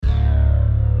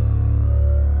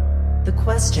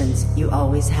Questions you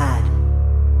always had.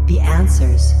 The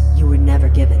answers you were never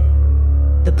given.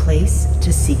 The place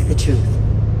to seek the truth.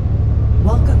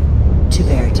 Welcome to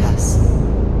Veritas.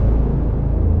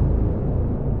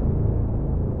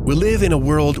 We live in a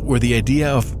world where the idea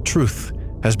of truth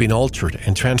has been altered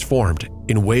and transformed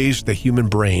in ways the human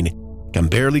brain can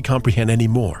barely comprehend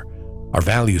anymore. Our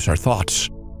values, our thoughts,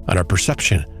 and our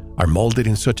perception are molded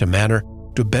in such a manner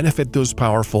to benefit those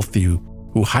powerful few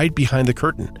who hide behind the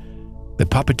curtain, the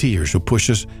puppeteers who push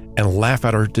us and laugh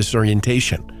at our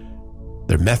disorientation.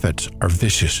 Their methods are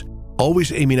vicious,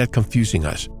 always aiming at confusing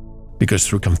us, because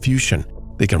through confusion,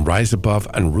 they can rise above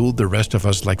and rule the rest of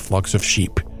us like flocks of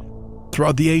sheep.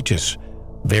 Throughout the ages,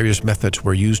 various methods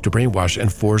were used to brainwash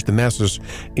and force the masses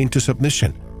into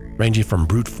submission, ranging from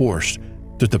brute force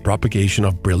to the propagation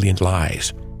of brilliant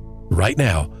lies. Right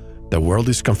now, the world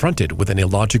is confronted with an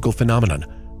illogical phenomenon,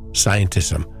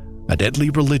 Scientism, a deadly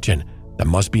religion that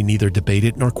must be neither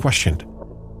debated nor questioned.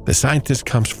 The scientist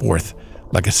comes forth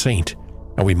like a saint,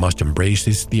 and we must embrace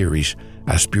his theories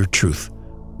as pure truth,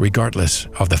 regardless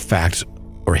of the facts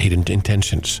or hidden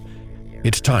intentions.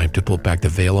 It's time to pull back the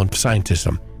veil on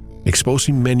scientism,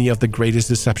 exposing many of the greatest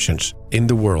deceptions in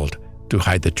the world to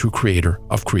hide the true creator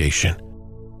of creation.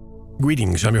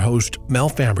 Greetings, I'm your host, Mel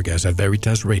Fabregas at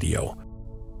Veritas Radio.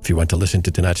 If you want to listen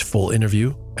to tonight's full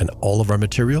interview and all of our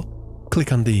material,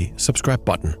 click on the subscribe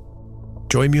button.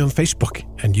 Join me on Facebook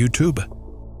and YouTube.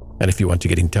 And if you want to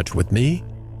get in touch with me,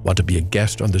 want to be a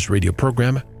guest on this radio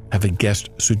program, have a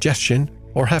guest suggestion,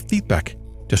 or have feedback,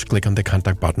 just click on the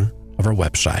contact button of our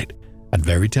website at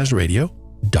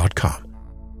veritasradio.com.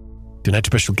 Tonight's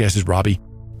special guest is Robbie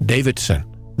Davidson,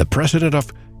 the president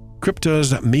of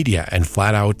Cryptos Media and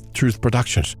Flat Out Truth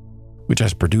Productions, which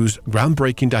has produced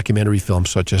groundbreaking documentary films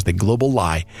such as The Global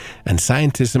Lie and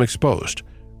Scientism Exposed,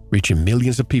 reaching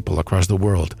millions of people across the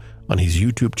world on his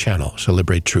YouTube channel,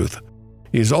 Celebrate Truth.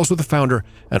 He is also the founder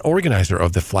and organizer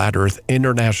of the Flat Earth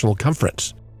International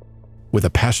Conference. With a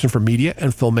passion for media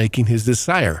and filmmaking, his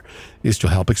desire is to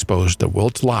help expose the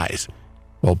world's lies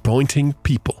while pointing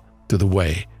people to the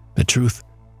way, the truth,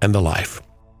 and the life.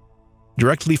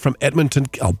 Directly from Edmonton,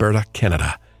 Alberta,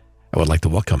 Canada, I would like to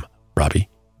welcome Robbie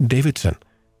Davidson.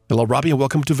 Hello, Robbie, and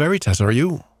welcome to Veritas. How are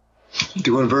you?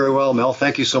 Doing very well, Mel.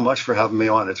 Thank you so much for having me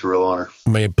on. It's a real honor.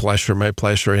 My pleasure, my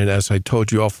pleasure. And as I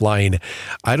told you offline,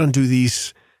 I don't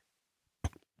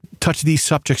touch these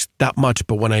subjects that much,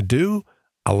 but when I do,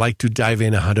 I like to dive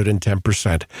in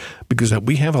 110% because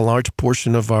we have a large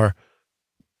portion of our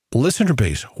listener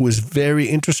base who is very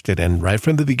interested. And right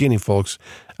from the beginning, folks,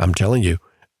 I'm telling you,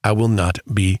 I will not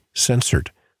be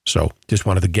censored. So just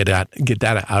wanted to get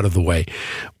that out of the way.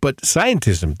 But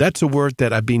scientism, that's a word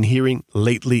that I've been hearing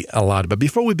lately a lot. But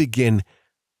before we begin,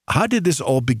 how did this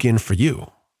all begin for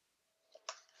you?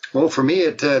 Well, for me,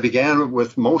 it began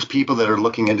with most people that are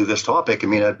looking into this topic. I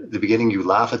mean, at the beginning, you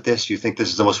laugh at this. You think this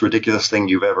is the most ridiculous thing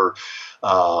you've ever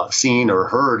seen or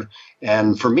heard.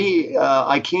 And for me,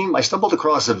 I stumbled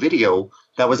across a video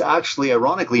that was actually,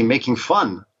 ironically, making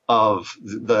fun of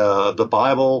the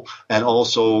Bible and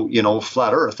also,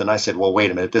 flat earth. And I said, well, wait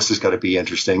a minute, this has got to be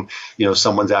interesting.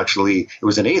 Someone's actually, it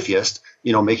was an atheist,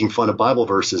 making fun of Bible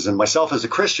verses. And myself as a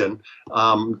Christian,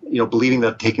 believing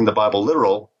that taking the Bible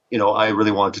literal, I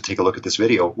really wanted to take a look at this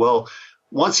video. Well,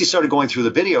 once he started going through the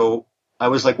video, I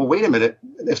was like, well, wait a minute.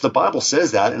 If the Bible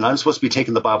says that and I'm supposed to be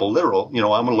taking the Bible literal, I'm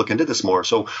going to look into this more.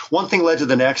 So one thing led to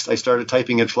the next. I started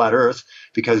typing in flat earth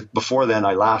because before then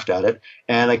I laughed at it.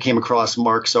 And I came across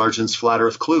Mark Sargent's Flat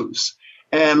Earth Clues.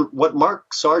 And what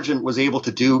Mark Sargent was able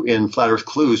to do in Flat Earth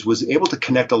Clues was able to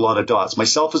connect a lot of dots.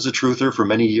 Myself as a truther for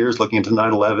many years, looking into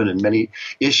 9/11 and many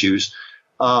issues,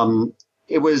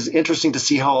 it was interesting to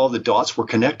see how all the dots were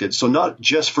connected. So not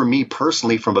just for me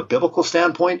personally from a biblical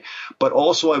standpoint, but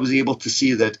also I was able to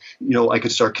see that, I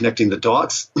could start connecting the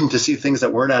dots to see things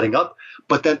that weren't adding up.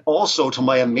 But then also, to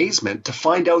my amazement, to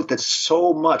find out that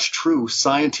so much true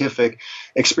scientific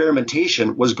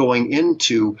experimentation was going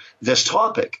into this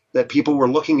topic, that people were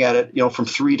looking at it, from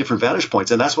three different vantage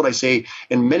points. And that's what I say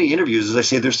in many interviews, is I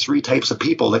say there's three types of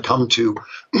people that come to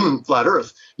flat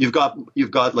earth. You've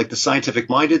got like the scientific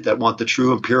minded that want the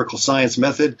true empirical science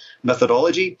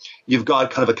methodology. You've got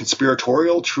kind of a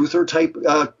conspiratorial truther type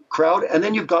crowd, and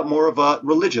then you've got more of a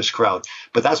religious crowd.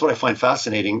 But that's what I find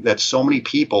fascinating, that so many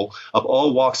people of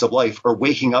all walks of life are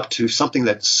waking up to something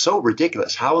that's so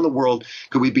ridiculous. How in the world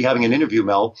could we be having an interview,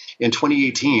 Mel, in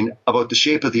 2018 about the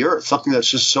shape of the earth, something that's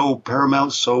just so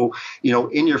paramount, so,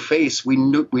 in your face? We've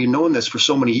known this for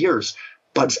so many years.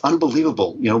 But it's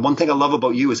unbelievable. One thing I love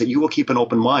about you is that you will keep an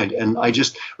open mind. And I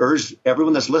just urge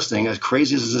everyone that's listening, as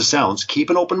crazy as it sounds, keep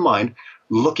an open mind,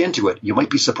 look into it. You might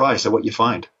be surprised at what you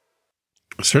find.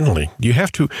 Certainly. You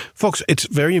have to, folks, it's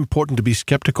very important to be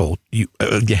skeptical.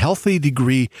 A healthy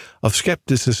degree of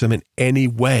skepticism in any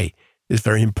way is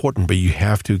very important, but you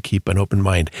have to keep an open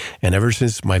mind. And ever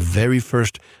since my very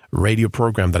first radio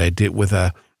program that I did with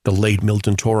the late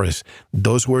Milton Torres,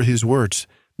 those were his words: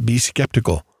 be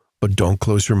skeptical, but don't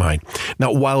close your mind.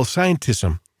 Now, while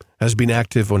scientism has been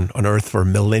active on Earth for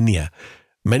millennia,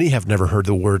 many have never heard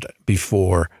the word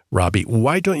before. Robbie,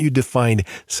 why don't you define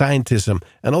scientism?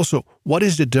 And also, what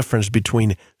is the difference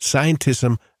between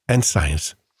scientism and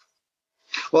science?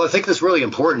 Well, I think that's really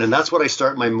important, and that's what I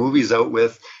start my movies out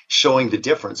with, showing the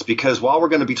difference. Because while we're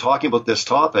going to be talking about this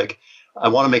topic, I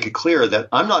want to make it clear that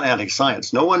I'm not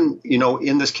anti-science. No one,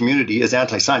 in this community is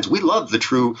anti-science. We love the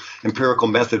true empirical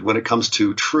method when it comes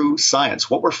to true science.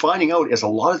 What we're finding out is a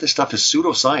lot of this stuff is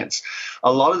pseudoscience.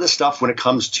 A lot of this stuff when it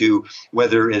comes to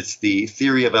whether it's the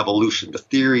theory of evolution, the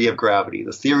theory of gravity,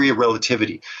 the theory of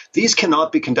relativity, these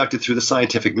cannot be conducted through the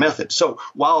scientific method. So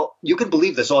while you can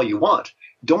believe this all you want,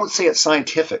 don't say it's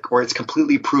scientific or it's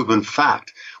completely proven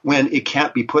fact when it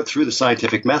can't be put through the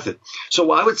scientific method.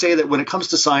 So I would say that when it comes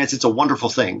to science, it's a wonderful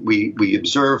thing. We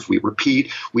observe, we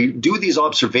repeat, we do these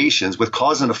observations with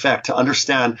cause and effect to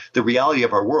understand the reality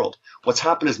of our world. What's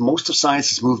happened is most of science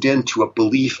has moved into a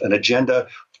belief, an agenda,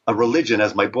 a religion,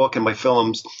 as my book and my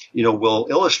films, will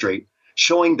illustrate,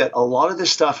 showing that a lot of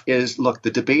this stuff is, look,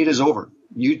 the debate is over.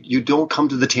 You don't come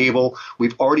to the table.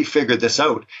 We've already figured this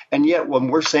out. And yet when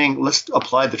we're saying let's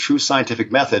apply the true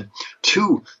scientific method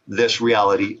to this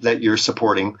reality that you're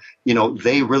supporting,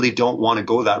 they really don't want to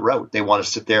go that route. They want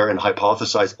to sit there and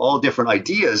hypothesize all different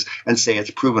ideas and say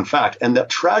it's proven fact. And the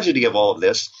tragedy of all of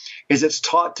this is it's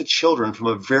taught to children from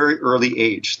a very early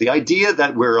age. The idea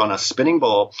that we're on a spinning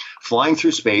ball flying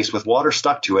through space with water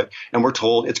stuck to it and we're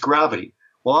told it's gravity.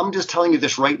 Well, I'm just telling you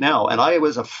this right now, and I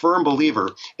was a firm believer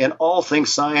in all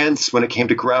things science when it came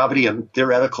to gravity and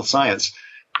theoretical science.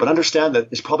 But understand that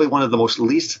it's probably one of the most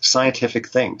least scientific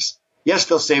things. Yes,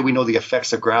 they'll say we know the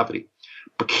effects of gravity,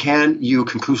 but can you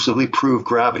conclusively prove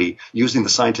gravity using the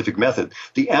scientific method?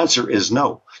 The answer is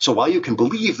no. So while you can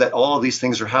believe that all of these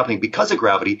things are happening because of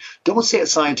gravity, don't say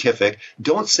it's scientific.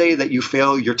 Don't say that you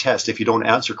fail your test if you don't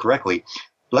answer correctly.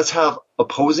 Let's have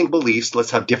opposing beliefs.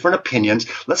 Let's have different opinions.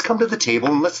 Let's come to the table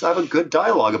and let's have a good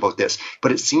dialogue about this.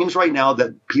 But it seems right now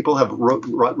that people have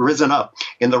risen up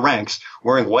in the ranks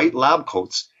wearing white lab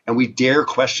coats, and we dare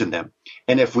question them.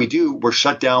 And if we do, we're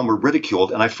shut down, we're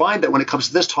ridiculed. And I find that when it comes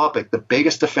to this topic, the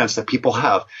biggest defense that people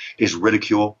have is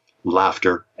ridicule,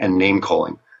 laughter, and name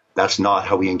calling. That's not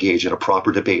how we engage in a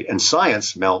proper debate. And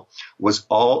science, Mel, was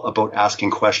all about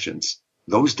asking questions.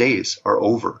 Those days are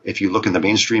over. If you look in the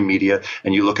mainstream media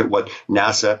and you look at what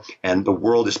NASA and the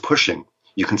world is pushing,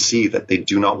 you can see that they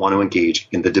do not want to engage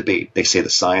in the debate. They say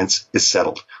the science is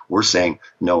settled. We're saying,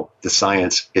 no, the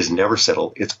science is never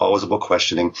settled. It's always about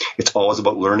questioning. It's always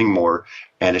about learning more.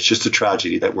 And it's just a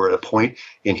tragedy that we're at a point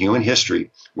in human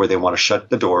history where they want to shut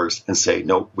the doors and say,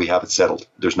 no, we have it settled.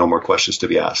 There's no more questions to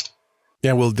be asked.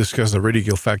 Yeah, we'll discuss the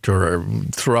ridicule factor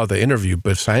throughout the interview,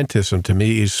 but scientism to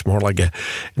me is more like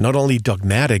not only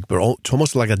dogmatic, but it's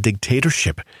almost like a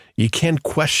dictatorship. You can't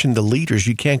question the leaders.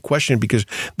 You can't question because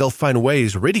they'll find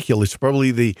ways. Ridicule is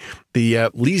probably the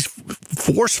least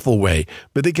forceful way,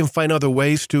 but they can find other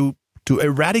ways to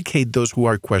eradicate those who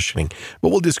are questioning. But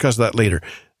we'll discuss that later.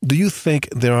 Do you think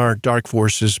there are dark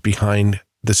forces behind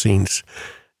the scenes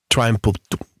trying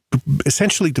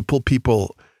essentially to pull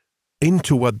people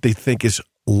into what they think is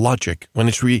logic, when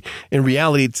it's in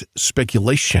reality, it's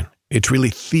speculation. It's really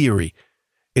theory.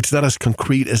 It's not as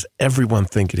concrete as everyone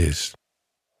think it is.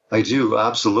 I do,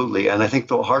 absolutely. And I think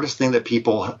the hardest time that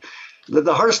people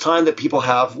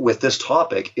have with this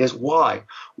topic is why?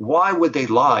 Why would they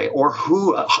lie? Or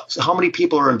how many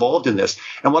people are involved in this?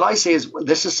 And what I say is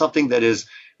this is something that is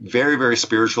very, very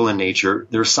spiritual in nature.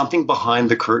 There's something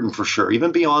behind the curtain for sure,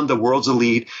 even beyond the world's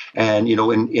elite. And,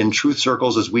 in truth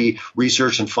circles, as we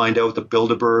research and find out the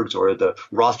Bilderbergs or the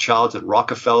Rothschilds and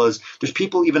Rockefellers, there's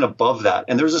people even above that.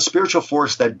 And there's a spiritual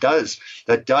force that does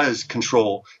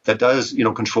control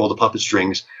the puppet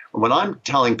strings. And what I'm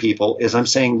telling people is I'm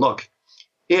saying, look,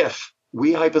 if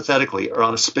we hypothetically are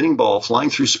on a spinning ball flying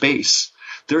through space,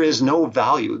 there is no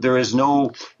value. There is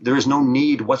no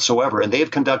need whatsoever. And they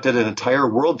have conducted an entire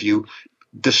worldview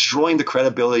destroying the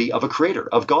credibility of a creator,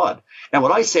 of God. And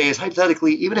what I say is,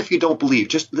 hypothetically, even if you don't believe,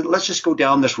 let's just go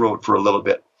down this road for a little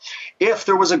bit. If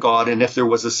there was a God and if there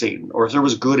was a Satan, or if there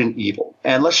was good and evil,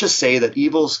 and let's just say that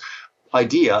evil's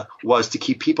idea was to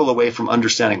keep people away from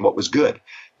understanding what was good,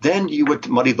 then you would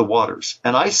muddy the waters.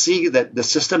 And I see that the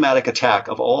systematic attack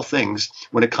of all things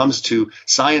when it comes to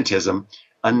scientism,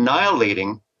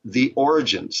 annihilating the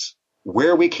origins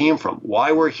where we came from,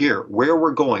 why we're here, where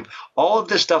we're going. All of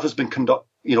this stuff has been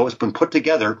it's been put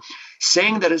together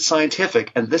saying that it's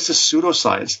scientific, and this is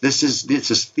pseudoscience. This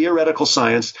is theoretical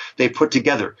science they put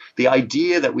together. The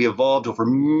idea that we evolved over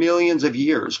millions of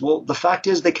years. Well, the fact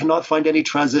is they cannot find any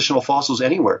transitional fossils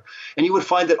anywhere. And you would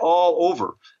find it all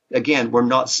over. Again, we're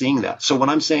not seeing that. So what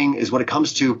I'm saying is when it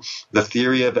comes to the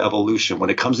theory of evolution,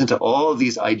 when it comes into all of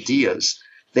these ideas,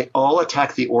 they all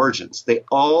attack the origins. They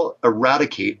all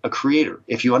eradicate a creator.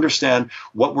 If you understand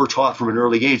what we're taught from an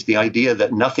early age, the idea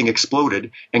that nothing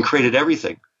exploded and created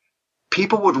everything,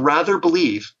 people would rather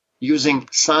believe using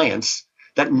science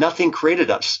that nothing created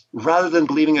us rather than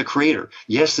believing a creator.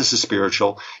 Yes, this is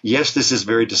spiritual. Yes, this is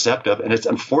very deceptive. And it's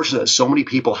unfortunate that so many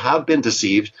people have been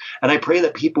deceived. And I pray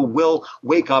that people will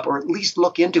wake up or at least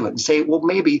look into it and say, well,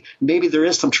 maybe there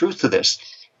is some truth to this.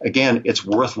 Again, it's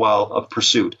worthwhile of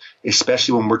pursuit,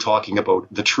 especially when we're talking about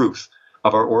the truth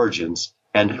of our origins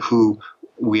and who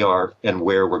we are and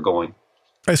where we're going.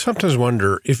 I sometimes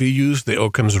wonder if you use the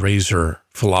Occam's razor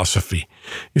philosophy,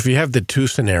 if you have the two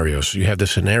scenarios, you have the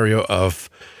scenario of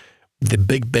the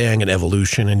Big Bang and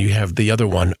evolution, and you have the other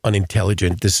one,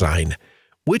 unintelligent design.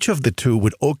 Which of the two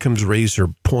would Occam's razor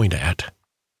point at?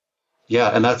 Yeah,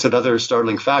 and that's another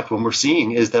startling fact when we're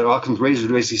seeing is that Occam's razor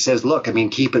basically says, look,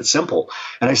 keep it simple.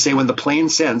 And I say when the plain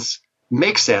sense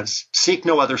makes sense, seek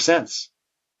no other sense.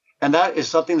 And that is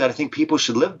something that I think people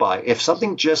should live by. If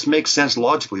something just makes sense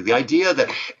logically, the idea that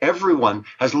everyone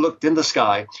has looked in the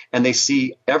sky and they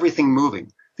see everything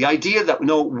moving, the idea that,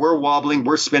 no, we're wobbling,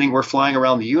 we're spinning, we're flying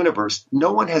around the universe,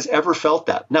 no one has ever felt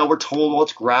that. Now we're told, well,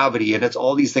 it's gravity and it's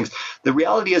all these things. The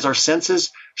reality is our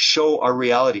senses show our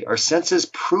reality. Our senses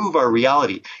prove our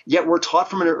reality. Yet we're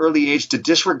taught from an early age to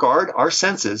disregard our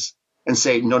senses and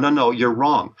say, no, you're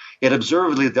wrong. It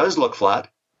observably does look flat.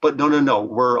 But no,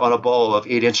 we're on a ball of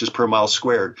 8 inches per mile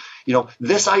squared.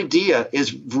 This idea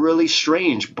is really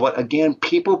strange. But again,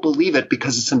 people believe it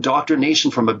because it's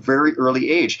indoctrination from a very early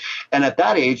age. And at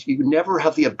that age, you never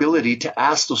have the ability to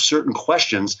ask those certain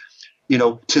questions,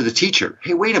 to the teacher.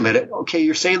 Hey, wait a minute. Okay,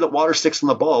 you're saying that water sticks in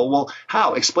the ball. Well,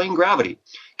 how? Explain gravity.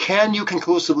 Can you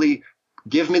conclusively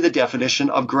give me the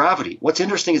definition of gravity? What's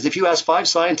interesting is if you ask 5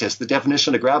 scientists the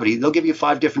definition of gravity, they'll give you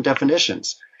 5 different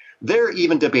definitions. They're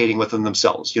even debating within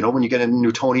themselves. When you get into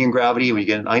Newtonian gravity, when you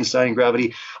get into Einstein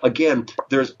gravity, again,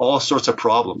 there's all sorts of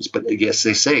problems. But I guess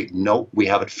they say, no, we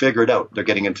have it figured out. They're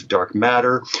getting into dark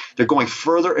matter. They're going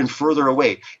further and further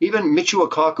away. Even Michio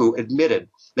Kaku admitted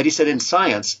that he said in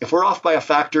science, if we're off by a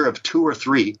factor of 2 or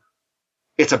 3,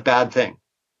 it's a bad thing.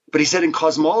 But he said in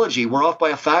cosmology, we're off by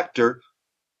a factor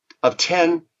of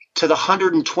 10 to the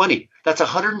 120. That's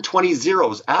 120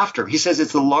 zeros after. He says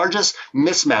it's the largest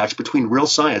mismatch between real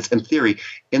science and theory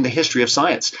in the history of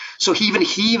science. So he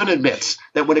even admits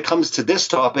that when it comes to this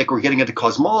topic, we're getting into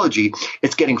cosmology,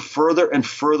 it's getting further and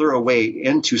further away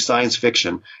into science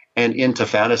fiction and into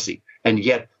fantasy. And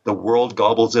yet the world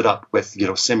gobbles it up with,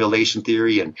 simulation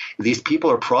theory. And these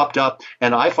people are propped up.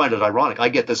 And I find it ironic. I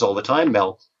get this all the time,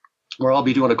 Mel, where I'll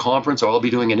be doing a conference or I'll be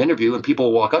doing an interview and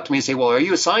people will walk up to me and say, well, are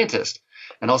you a scientist?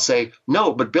 And I'll say,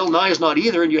 no, but Bill Nye is not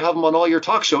either. And you have him on all your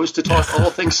talk shows to talk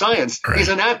all things science. Right. He's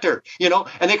an actor,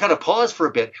 and they kind of pause for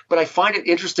a bit. But I find it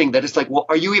interesting that it's like, well,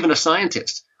 are you even a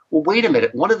scientist? Well, wait a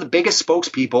minute. One of the biggest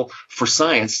spokespeople for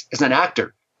science is an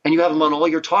actor. And you have him on all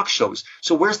your talk shows.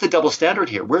 So where's the double standard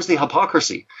here? Where's the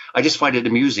hypocrisy? I just find it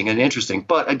amusing and interesting.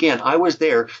 But again, I was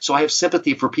there, so I have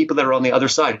sympathy for people that are on the other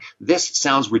side. This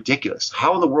sounds ridiculous.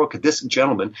 How in the world could this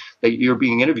gentleman that you're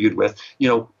being interviewed with,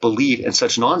 believe in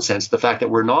such nonsense? The fact that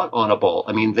we're not on a ball.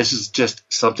 This is just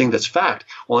something that's fact.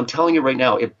 Well, I'm telling you right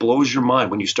now, it blows your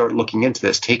mind when you start looking into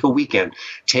this. Take a weekend,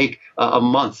 take a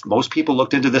month. Most people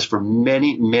looked into this for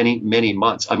many, many, many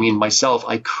months. Myself,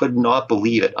 I could not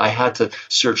believe it. I had to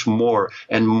search more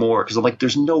and more because I'm like,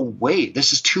 there's no way.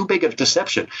 This is too big of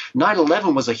deception.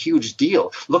 9/11 was a huge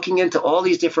deal. Looking into all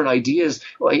these different ideas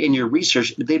in your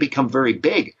research, they become very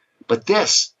big. But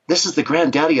this is the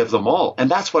granddaddy of them all.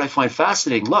 And that's what I find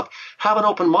fascinating. Look, have an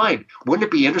open mind. Wouldn't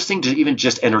it be interesting to even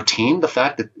just entertain the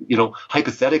fact that,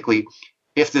 hypothetically,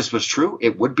 if this was true,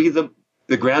 it would be the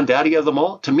granddaddy of them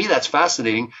all? To me, that's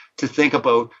fascinating to think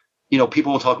about.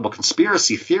 People will talk about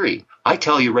conspiracy theory. I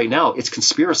tell you right now, it's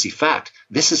conspiracy fact.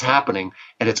 This is happening,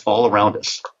 and it's all around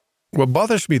us. What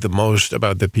bothers me the most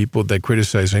about the people that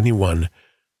criticize anyone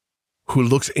who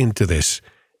looks into this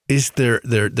is their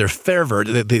fervor.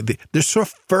 They're so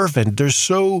fervent. They're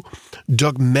so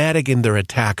dogmatic in their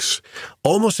attacks,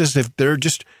 almost as if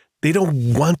they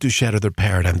don't want to shatter their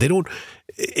paradigm. They don't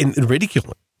in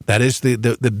ridicule. That is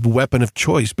the weapon of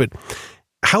choice. But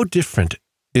how different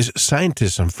is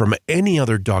scientism from any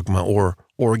other dogma or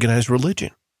organized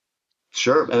religion?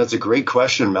 Sure. And it's a great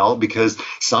question, Mel, because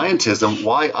scientism,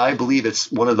 why I believe it's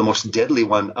one of the most deadly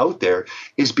one out there,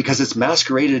 is because it's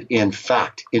masqueraded in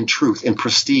fact, in truth, in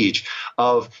prestige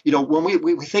of, when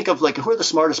we think of like, who are the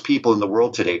smartest people in the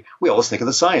world today? We always think of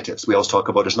the scientists. We always talk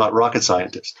about it's not rocket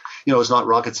scientists. It's not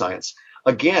rocket science.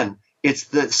 Again, it's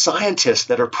the scientists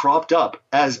that are propped up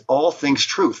as all things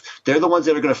truth. They're the ones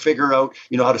that are going to figure out,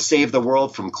 how to save the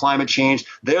world from climate change.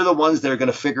 They're the ones that are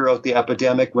going to figure out the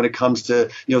epidemic when it comes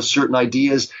to, certain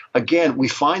ideas. Again, we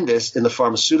find this in the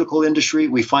pharmaceutical industry.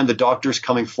 We find the doctors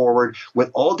coming forward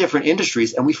with all different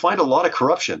industries, and we find a lot of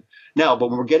corruption. Now, but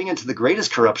when we're getting into the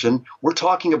greatest corruption, we're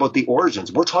talking about the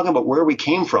origins. We're talking about where we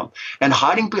came from, and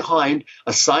hiding behind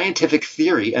a scientific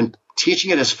theory and teaching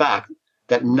it as fact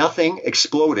that nothing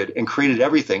exploded and created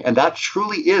everything. And that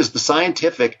truly is the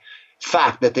scientific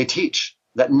fact that they teach,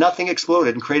 that nothing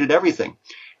exploded and created everything.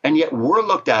 And yet we're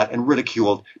looked at and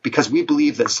ridiculed because we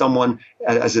believe that someone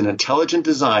as an intelligent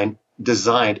design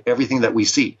designed everything that we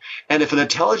see. And if an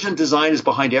intelligent design is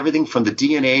behind everything from the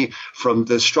DNA, from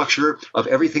the structure of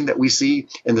everything that we see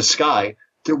in the sky,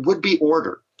 there would be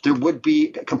order. There would be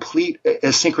complete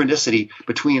synchronicity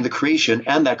between the creation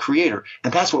and that creator.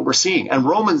 And that's what we're seeing. And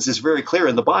Romans is very clear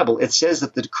in the Bible. It says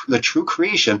that the true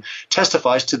creation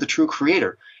testifies to the true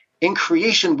creator. In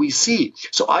creation, we see.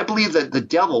 So I believe that the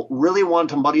devil really wanted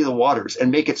to muddy the waters and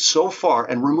make it so far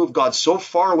and remove God so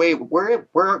far away.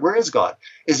 Where is God?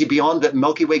 Is he beyond the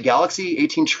Milky Way galaxy,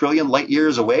 18 trillion light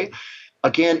years away?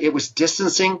 Again, it was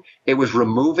distancing. It was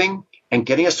removing and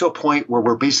getting us to a point where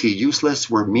we're basically useless,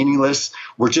 we're meaningless,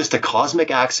 we're just a cosmic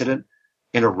accident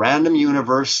in a random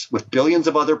universe with billions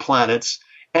of other planets.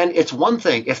 And it's one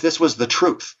thing if this was the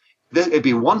truth. It'd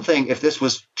be one thing if this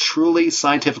was truly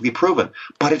scientifically proven,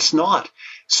 but it's not.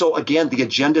 So again, the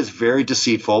agenda is very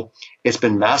deceitful. It's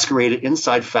been masqueraded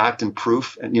inside fact and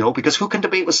proof, and because who can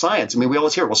debate with science? I mean, we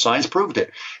always hear, well, science proved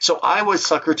it. So I was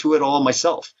sucker to it all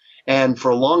myself. And for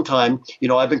a long time,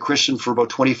 I've been Christian for about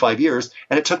 25 years,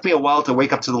 and it took me a while to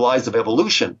wake up to the lies of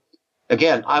evolution.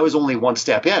 Again, I was only one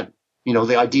step in.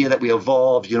 The idea that we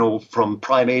evolved, from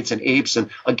primates and apes.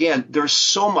 And again, there's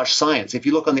so much science. If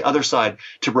you look on the other side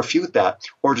to refute that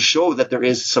or to show that there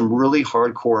is some really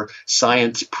hardcore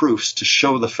science proofs to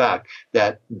show the fact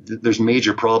that there's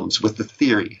major problems with the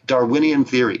theory, Darwinian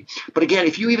theory. But again,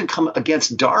 if you even come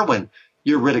against Darwin,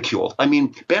 you're ridiculed. I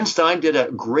mean, Ben Stein did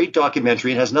a great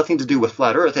documentary. It has nothing to do with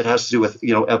flat Earth. It has to do with,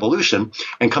 evolution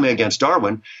and coming against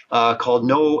Darwin,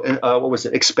 called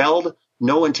Expelled,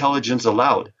 No Intelligence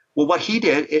Allowed. Well, what he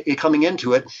did coming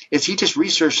into it is he just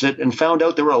researched it and found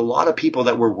out there were a lot of people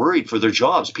that were worried for their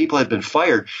jobs. People had been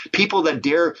fired. People that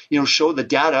dare, show the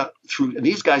data through. And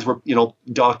these guys were,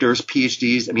 doctors,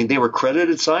 PhDs. I mean, they were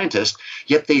credited scientists,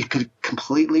 yet they could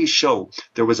completely show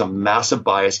there was a massive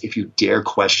bias if you dare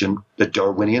question the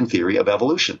Darwinian theory of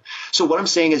evolution. So what I'm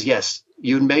saying is, yes,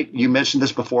 you mentioned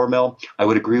this before, Mel. I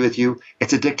would agree with you.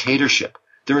 It's a dictatorship.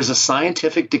 There is a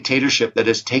scientific dictatorship that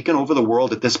has taken over the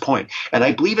world at this point, and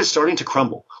I believe it's starting to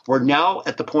crumble. We're now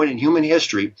at the point in human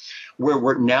history where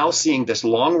we're now seeing this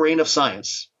long reign of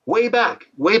science, way back,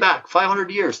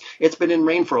 500 years. It's been in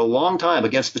reign for a long time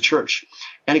against the church.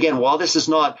 And again, while this is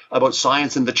not about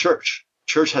science and the church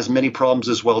has many problems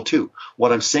as well, too.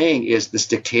 What I'm saying is this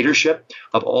dictatorship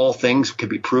of all things can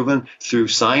be proven through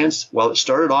science. While it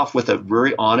started off with a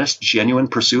very honest, genuine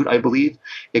pursuit, I believe,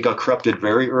 it got corrupted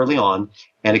very early on.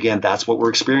 And again, that's what we're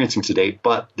experiencing today.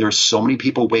 But there's so many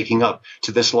people waking up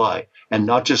to this lie. And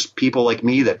not just people like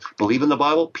me that believe in the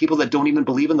Bible, people that don't even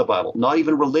believe in the Bible, not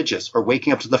even religious, are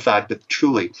waking up to the fact that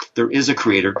truly there is a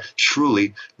creator.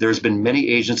 Truly, there's been many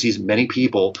agencies, many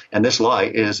people, and this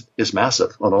lie is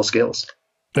massive on all scales.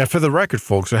 Now, for the record,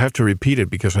 folks, I have to repeat it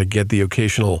because I get the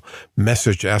occasional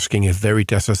message asking if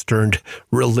Veritas has turned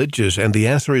religious, and the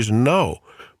answer is no.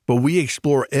 But we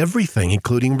explore everything,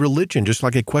 including religion. Just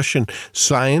like I question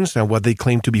science and what they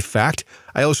claim to be fact,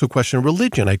 I also question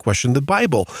religion. I question the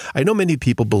Bible. I know many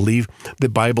people believe the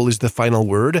Bible is the final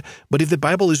word, but if the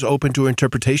Bible is open to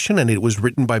interpretation and it was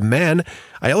written by man,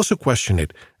 I also question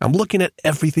it. I'm looking at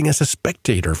everything as a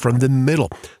spectator from the middle,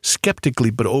 skeptically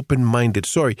but open-minded.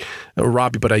 Sorry,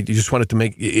 Robbie, but I just wanted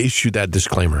to issue that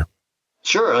disclaimer.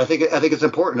 Sure. I think it's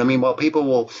important. I mean, while people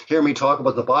will hear me talk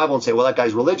about the Bible and say, well, that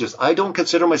guy's religious, I don't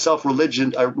consider myself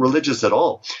religious at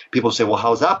all. People say, well,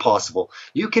 how is that possible?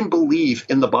 You can believe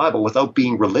in the Bible without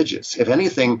being religious. If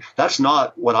anything, that's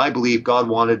not what I believe God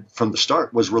wanted from the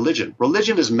start, was religion.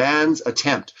 Religion is man's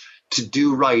attempt to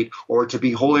do right or to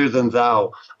be holier than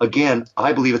thou. Again,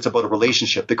 I believe it's about a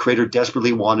relationship. The Creator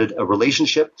desperately wanted a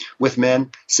relationship with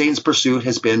men. Satan's pursuit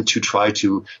has been to try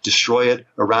to destroy it,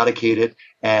 eradicate it,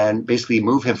 and basically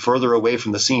move him further away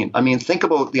from the scene. I mean, think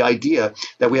about the idea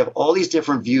that we have all these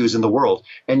different views in the world,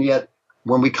 and yet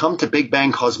when we come to Big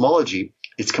Bang cosmology,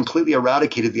 it's completely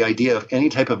eradicated the idea of any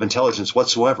type of intelligence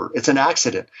whatsoever. It's an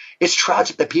accident. It's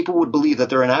tragic that people would believe that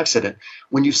they're an accident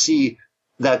when you see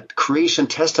that creation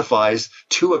testifies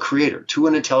to a creator, to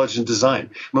an intelligent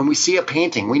design. When we see a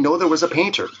painting, we know there was a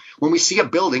painter. When we see a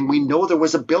building, we know there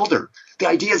was a builder. The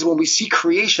idea is when we see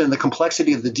creation and the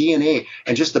complexity of the DNA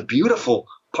and just the beautiful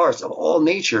parts of all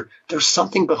nature, there's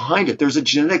something behind it. There's a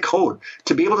genetic code.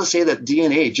 To be able to say that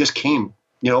DNA just came,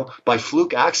 by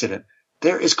fluke accident,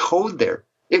 there is code there.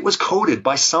 It was coded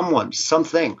by someone,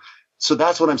 something. So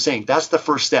that's what I'm saying. That's the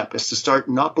first step, is to start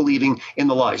not believing in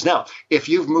the lies. Now, if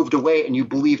you've moved away and you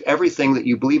believe everything that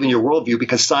you believe in your worldview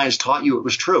because science taught you it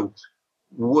was true,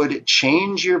 would it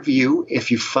change your view if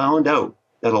you found out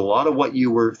that a lot of what you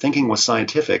were thinking was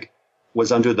scientific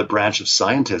was under the branch of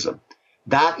scientism?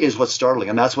 That is what's startling.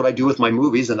 And that's what I do with my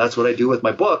movies, and that's what I do with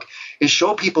my book, is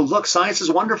show people, look, science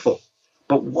is wonderful.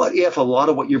 But what if a lot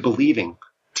of what you're believing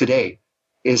today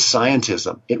is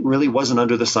scientism? It really wasn't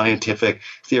under the scientific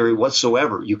theory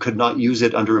whatsoever. You could not use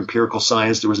it under empirical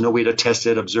science. There was no way to test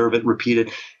it, observe it, repeat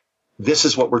it. This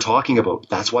is what we're talking about.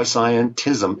 That's why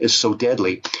scientism is so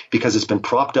deadly, because it's been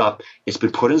propped up. It's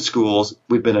been put in schools.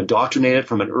 We've been indoctrinated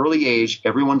from an early age.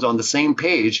 Everyone's on the same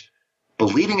page,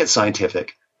 believing it's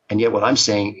scientific. And yet what I'm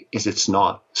saying is it's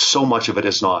not. So much of it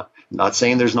is not. Not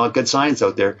saying there's not good science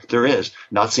out there. There is.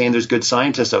 Not saying there's good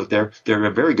scientists out there. There are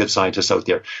very good scientists out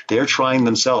there. They are trying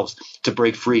themselves to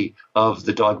break free of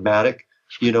the dogmatic,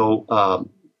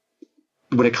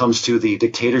 when it comes to the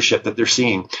dictatorship that they're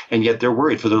seeing. And yet they're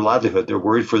worried for their livelihood. They're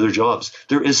worried for their jobs.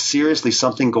 There is seriously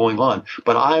something going on.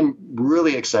 But I'm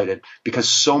really excited because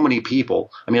so many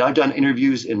people, I've done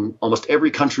interviews in almost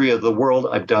every country of the world.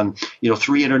 I've done,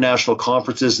 3 international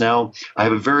conferences now. I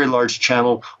have a very large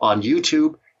channel on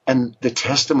YouTube. And the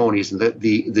testimonies and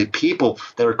the people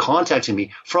that are contacting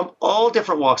me from all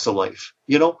different walks of life,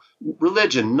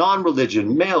 religion,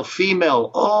 non-religion, male,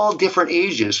 female, all different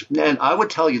ages. And I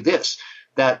would tell you this,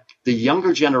 that the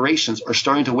younger generations are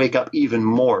starting to wake up even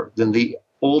more than the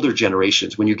older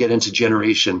generations. When you get into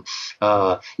generation,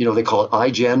 they call it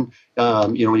iGen,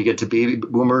 when you get to baby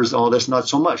boomers, all this, not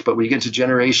so much. But when you get to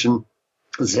generation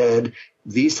Z,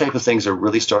 these type of things are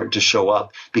really starting to show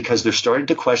up because they're starting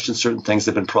to question certain things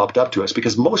that have been propped up to us,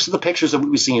 because most of the pictures that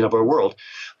we've seen of our world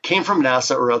came from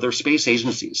NASA or other space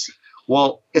agencies.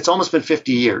 Well, it's almost been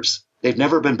 50 years. They've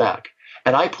never been back.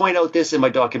 And I point out this in my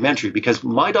documentary because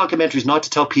my documentary is not to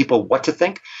tell people what to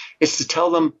think. It's to tell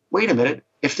them, wait a minute,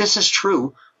 if this is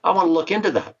true, I want to look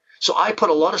into that. So I put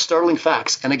a lot of startling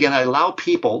facts. And again, I allow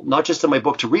people, not just in my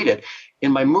book, to read it.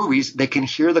 In my movies, they can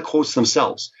hear the quotes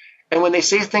themselves. And when they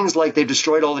say things like they've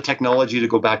destroyed all the technology to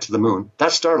go back to the moon,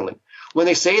 that's startling. When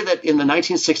they say that in the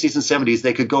 1960s and 70s,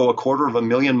 they could go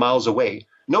 250,000 miles away,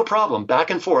 no problem,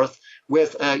 back and forth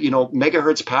with,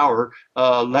 megahertz power,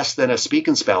 less than a speak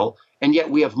and spell. And yet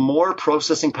we have more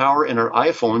processing power in our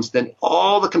iPhones than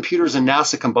all the computers in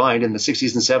NASA combined in the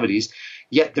 60s and 70s.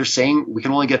 Yet they're saying we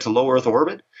can only get to low Earth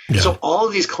orbit. Yeah. So all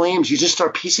of these claims, you just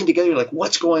start piecing together. You're like,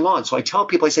 what's going on? So I tell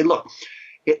people, I say, look,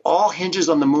 it all hinges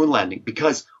on the moon landing,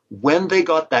 because when they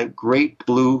got that great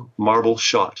blue marble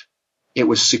shot, it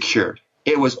was secured.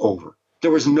 It was over.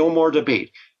 There was no more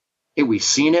debate. We've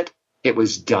seen it. It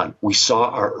was done. We saw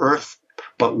our Earth.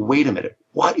 But wait a minute.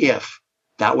 What if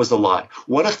that was a lie?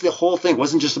 What if the whole thing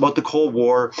wasn't just about the Cold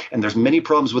War and there's many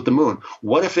problems with the moon?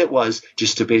 What if it was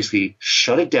just to basically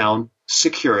shut it down,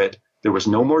 secure it? There was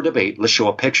no more debate. Let's show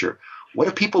a picture. What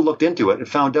if people looked into it and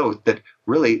found out that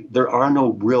really there are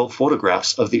no real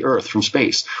photographs of the Earth from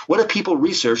space? What if people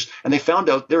researched and they found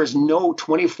out there is no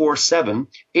 24/7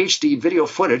 HD video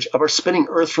footage of our spinning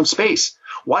Earth from space?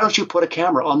 Why don't you put a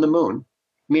camera on the moon?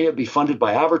 It'd be funded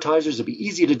by advertisers. It'd be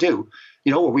easy to do,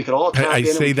 where we could all tap in. I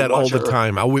say that all the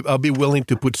time. I'll be willing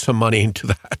to put some money into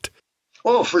that.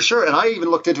 Oh, for sure. And I even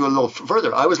looked into it a little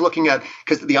further. I was looking at,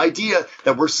 because the idea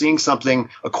that we're seeing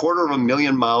something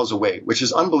 250,000 miles away, which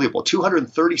is unbelievable,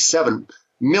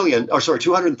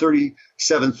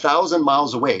 237,000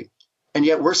 miles away. And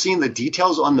yet we're seeing the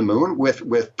details on the moon with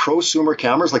prosumer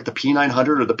cameras like the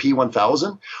P900 or the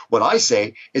P1000. What I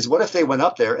say is, what if they went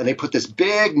up there and they put this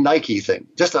big Nike thing,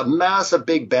 just a massive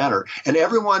big banner, and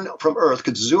everyone from Earth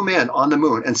could zoom in on the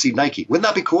moon and see Nike? Wouldn't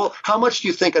that be cool? How much do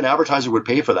you think an advertiser would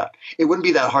pay for that? It wouldn't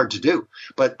be that hard to do.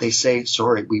 But they say,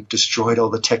 sorry, we've destroyed all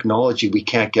the technology. We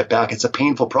can't get back. It's a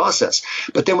painful process.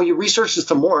 But then when you research this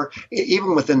some more,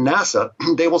 even within NASA,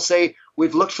 they will say,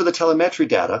 we've looked for the telemetry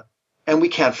data and we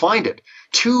can't find it.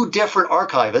 2 different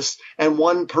archivists and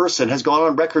 1 person has gone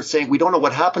on record saying we don't know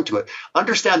what happened to it.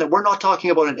 Understand that we're not talking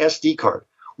about an SD card.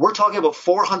 We're talking about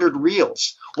 400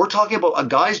 reels. We're talking about a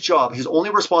guy's job. His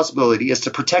only responsibility is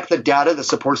to protect the data that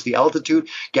supports the altitude,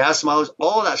 gas mileage,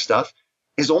 all of that stuff.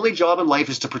 His only job in life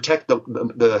is to protect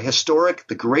the historic,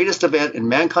 the greatest event in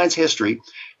mankind's history.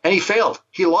 And he failed.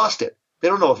 He lost it. They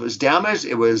don't know if it was damaged,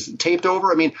 it was taped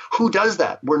over. I mean, who does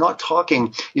that? We're not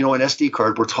talking, an SD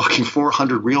card. We're talking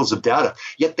 400 reels of data.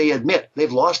 Yet they admit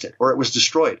they've lost it or it was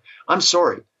destroyed. I'm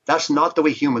sorry. That's not the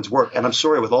way humans work. And I'm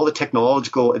sorry, with all the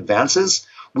technological advances,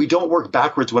 we don't work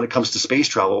backwards when it comes to space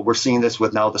travel. We're seeing this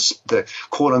with now the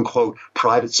quote unquote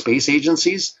private space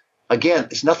agencies. Again,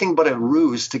 it's nothing but a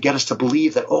ruse to get us to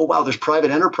believe that, oh, wow, there's private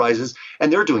enterprises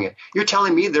and they're doing it. You're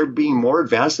telling me they're being more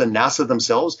advanced than NASA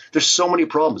themselves? There's so many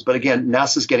problems. But again,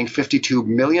 NASA's getting $52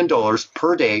 million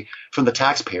per day from the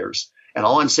taxpayers. And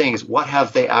all I'm saying is, what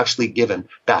have they actually given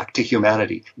back to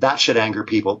humanity? That should anger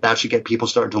people. That should get people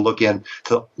starting to look into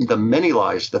the many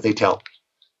lies that they tell.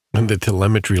 And the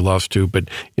telemetry loss too. But,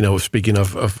 speaking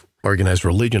of organized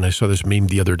religion, I saw this meme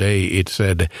the other day. It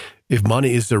said, if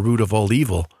money is the root of all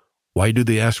evil, why do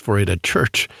they ask for it at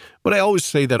church? But I always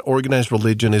say that organized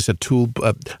religion is a toll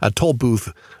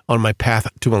booth on my path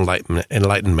to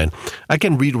enlightenment. I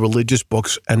can read religious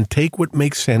books and take what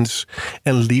makes sense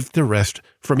and leave the rest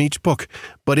from each book.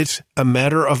 But it's a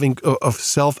matter of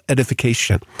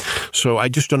self-edification. So I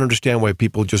just don't understand why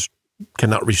people just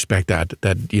cannot respect that.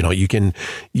 That you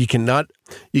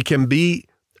can be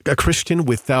a Christian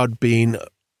without being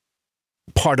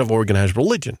part of organized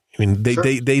religion. I mean,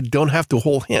 they don't have to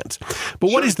hold hands.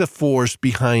 But what is the force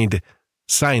behind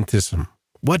scientism?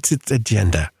 What's its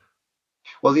agenda?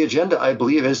 Well, the agenda, I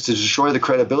believe, is to destroy the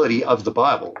credibility of the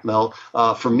Bible. Mel,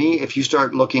 for me, if you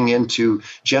start looking into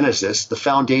Genesis, the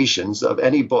foundations of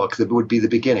any book, that would be the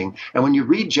beginning. And when you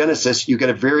read Genesis, you get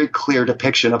a very clear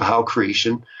depiction of how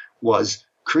creation was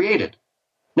created.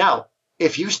 Now,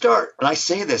 if you start, and I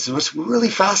say this, it was really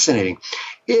fascinating.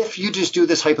 If you just do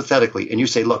this hypothetically and you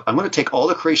say, look, I'm going to take all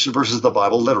the creation verses of the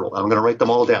Bible literal, and I'm going to write them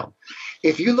all down.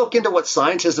 If you look into what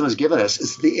scientism has given us,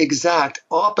 it's the exact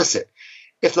opposite.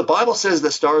 If the Bible says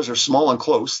that stars are small and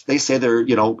close, they say they're,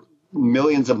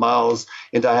 millions of miles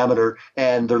in diameter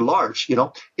and they're large.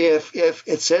 If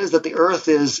it says that the earth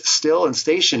is still and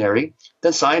stationary,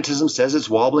 then scientism says it's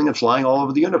wobbling and flying all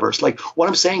over the universe. Like, what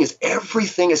I'm saying is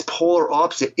everything is polar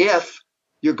opposite if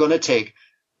you're going to take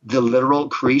the literal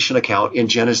creation account in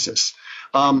Genesis.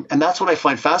 And that's what I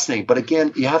find fascinating. But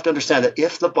again, you have to understand that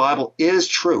if the Bible is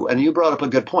true, and you brought up a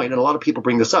good point, and a lot of people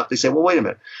bring this up, they say, well, wait a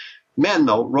minute. Men,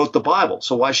 though, wrote the Bible,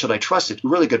 so why should I trust it?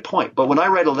 Really good point. But when I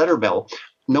write a letter, Mel,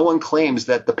 no one claims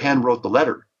that the pen wrote the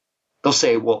letter. They'll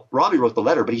say, well, Robbie wrote the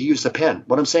letter, but he used a pen.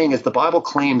 What I'm saying is the Bible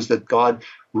claims that God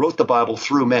wrote the Bible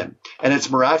through men. And it's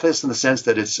miraculous in the sense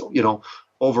that it's,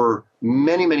 over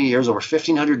many, many years, over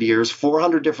 1,500 years,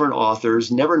 400 different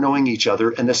authors, never knowing each other,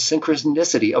 and the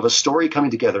synchronicity of a story coming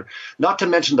together, not to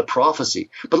mention the prophecy.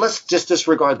 But let's just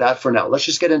disregard that for now. Let's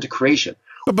just get into creation.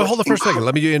 But hold on for a second.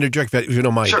 Let me interject that, if you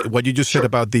don't mind. Sure. What you just said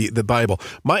about the Bible.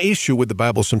 My issue with the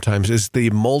Bible sometimes is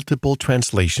the multiple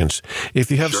translations.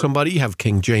 If you have somebody, you have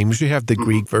King James, you have the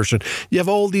Greek version, you have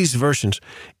all these versions.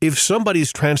 If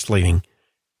somebody's translating,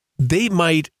 they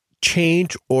might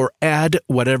change or add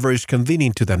whatever is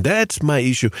convenient to them. That's my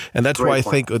issue. And that's why I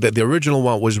think that the original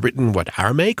one was written,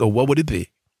 Aramaic, or what would it be?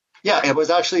 Yeah, it was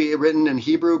actually written in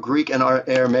Hebrew, Greek, and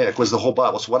Aramaic was the whole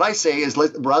Bible. So what I say is,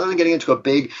 rather than getting into a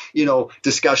big,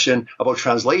 discussion about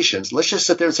translations, let's just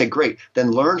sit there and say, great,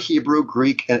 then learn Hebrew,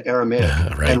 Greek, and Aramaic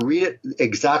and read it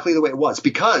exactly the way it was.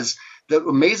 Because the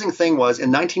amazing thing was, in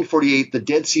 1948, the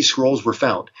Dead Sea Scrolls were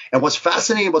found. And what's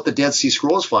fascinating about the Dead Sea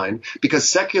Scrolls find, because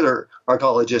secular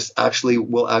archaeologists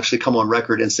will come on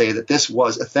record and say that this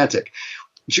was authentic.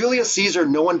 Julius Caesar,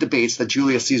 no one debates that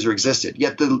Julius Caesar existed.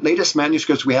 Yet the latest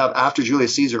manuscripts we have after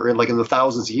Julius Caesar are in the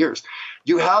thousands of years.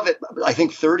 You have it, I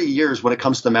think, 30 years when it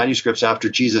comes to the manuscripts after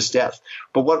Jesus' death.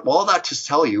 But what all that to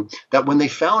tell you that when they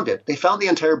found it, they found the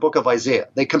entire book of Isaiah.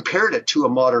 They compared it to a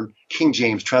modern King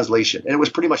James translation, and it was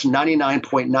pretty much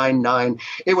 99.99.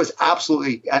 It was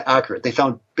absolutely accurate. They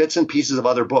found bits and pieces of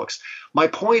other books. My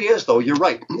point is, though, you're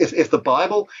right. If the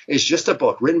Bible is just a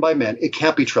book written by men, it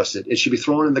can't be trusted. It should be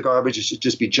thrown in the garbage. It should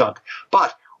just be junk.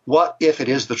 But what if it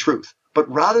is the truth?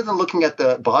 But rather than looking at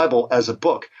the Bible as a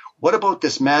book, what about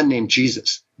this man named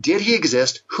Jesus? Did he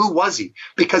exist? Who was he?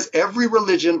 Because every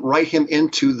religion write him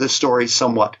into the story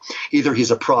somewhat. Either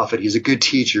he's a prophet, he's a good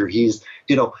teacher, he's,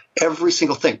 every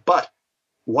single thing. But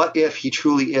what if he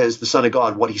truly is the Son of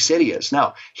God, what he said he is?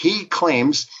 Now, he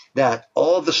claims that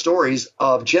all the stories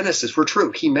of Genesis were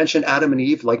true. He mentioned Adam and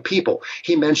Eve like people.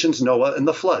 He mentions Noah and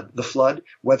the flood. The flood,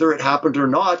 whether it happened or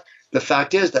not, the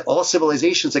fact is that all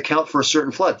civilizations account for a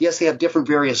certain flood. Yes, they have different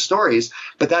various stories,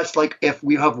 but that's like if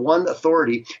we have one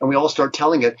authority and we all start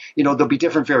telling it, there'll be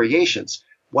different variations.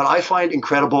 What I find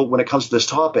incredible when it comes to this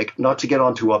topic, not to get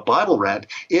onto a Bible rant,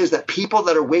 is that people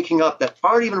that are waking up that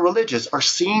aren't even religious are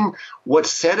seeing what's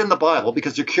said in the Bible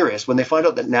because they're curious. When they find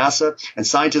out that NASA and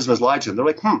scientism has lied to them, they're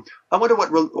like, I wonder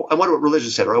what religion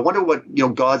said, or I wonder what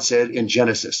God said in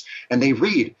Genesis. And they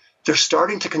read. They're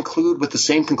starting to conclude with the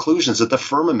same conclusions that the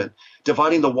firmament,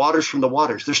 dividing the waters from the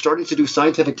waters. They're starting to do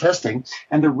scientific testing,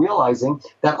 and they're realizing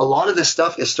that a lot of this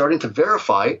stuff is starting to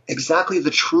verify exactly the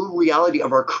true reality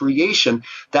of our creation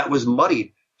that was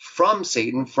muddied from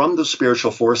Satan, from the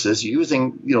spiritual forces,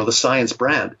 using, the science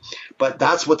brand. But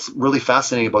that's what's really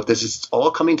fascinating about this. It's all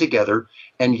coming together.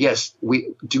 And yes,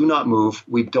 we do not move.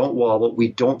 We don't wobble. We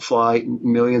don't fly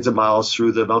millions of miles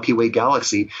through the Milky Way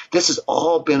galaxy. This has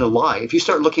all been a lie. If you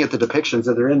start looking at the depictions,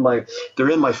 and they're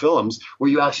in my films,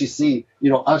 where you actually see,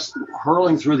 us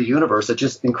hurling through the universe at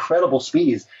just incredible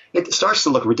speeds, it starts to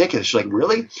look ridiculous. You're like,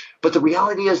 really? But the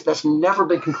reality is that's never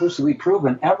been conclusively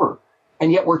proven ever.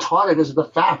 And yet we're taught it as the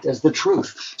fact, as the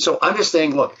truth. So I'm just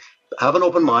saying, look, have an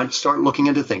open mind, start looking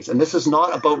into things. And this is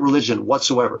not about religion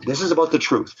whatsoever. This is about the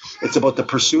truth. It's about the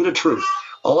pursuit of truth.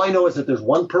 All I know is that there's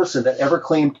one person that ever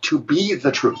claimed to be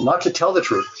the truth, not to tell the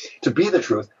truth, to be the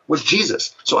truth, was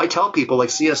Jesus. So I tell people,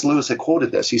 like C.S. Lewis had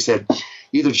quoted this. He said,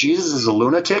 either Jesus is a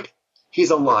lunatic,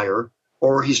 he's a liar,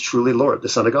 or he's truly Lord, the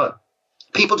Son of God.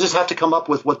 People just have to come up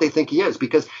with what they think he is,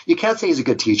 because you can't say he's a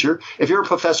good teacher. If you're a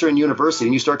professor in university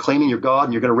and you start claiming you're God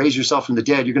and you're going to raise yourself from the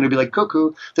dead, you're going to be like,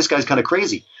 cuckoo, this guy's kind of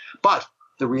crazy. But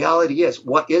the reality is,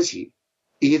 what is he?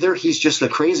 Either he's just a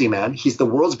crazy man, he's the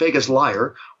world's biggest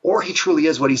liar, or he truly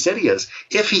is what he said he is.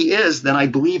 If he is, then I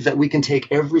believe that we can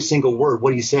take every single word,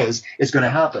 what he says is going to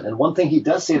happen. And one thing he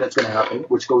does say that's going to happen,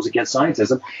 which goes against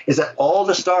scientism, is that all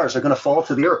the stars are going to fall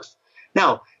to the earth.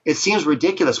 Now, it seems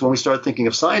ridiculous when we start thinking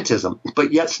of scientism,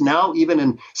 but yet now even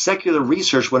in secular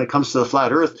research, when it comes to the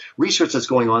flat earth research that's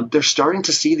going on, they're starting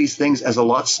to see these things as a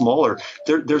lot smaller.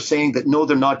 They're saying that, no,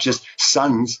 they're not just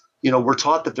suns. We're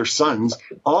taught that they're suns.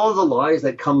 All the lies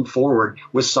that come forward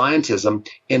with scientism,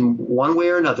 in one way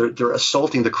or another, they're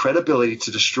assaulting the credibility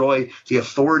to destroy the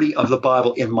authority of the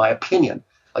Bible, in my opinion.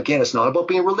 Again, it's not about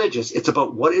being religious. It's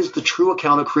about what is the true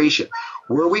account of creation.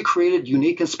 Were we created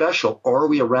unique and special, or are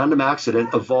we a random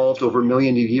accident evolved over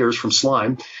millions of years from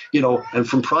slime, and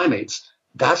from primates?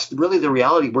 That's really the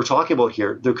reality we're talking about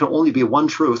here. There can only be one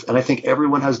truth, and I think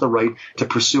everyone has the right to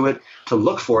pursue it, to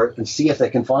look for it, and see if they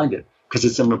can find it, because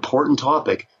it's an important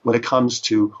topic when it comes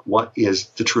to what is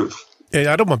the truth.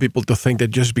 I don't want people to think that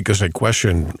just because I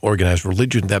question organized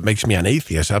religion, that makes me an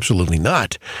atheist. Absolutely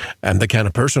not. I'm the kind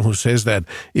of person who says that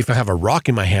if I have a rock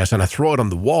in my hands and I throw it on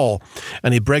the wall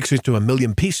and it breaks into a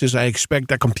million pieces, I expect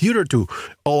a computer to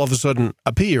all of a sudden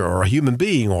appear, or a human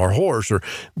being, or a horse, or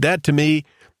that to me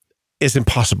is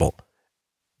impossible.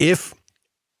 If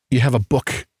you have a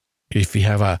book, if you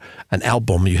have an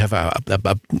album, you have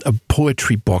a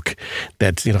poetry book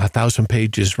that's 1,000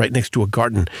 pages right next to a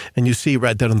garden, and you see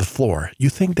right there on the floor, you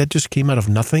think that just came out of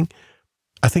nothing?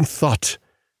 I think thought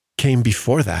came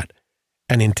before that,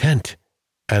 and intent,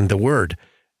 and the word,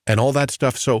 and all that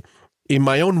stuff. So in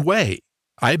my own way,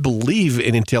 I believe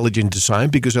in intelligent design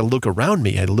because I look around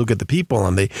me. I look at the people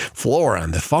and the flora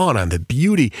and the fauna and the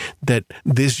beauty that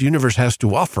this universe has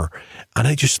to offer, and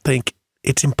I just think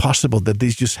it's impossible that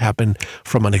these just happen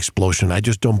from an explosion. I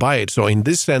just don't buy it. So in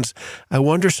this sense, I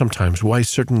wonder sometimes why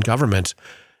certain governments,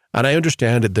 and I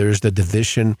understand that there's the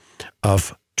division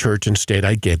of church and state,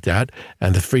 I get that,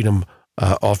 and the freedom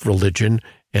of religion,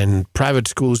 and private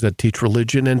schools that teach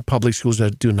religion and public schools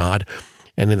that do not.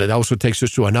 And then it also takes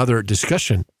us to another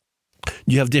discussion.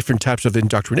 You have different types of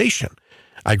indoctrination.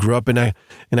 I grew up in a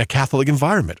Catholic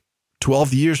environment,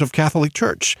 12 years of Catholic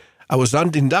church. I was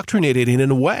indoctrinated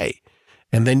in a way.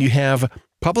 And then you have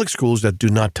public schools that do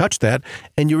not touch that,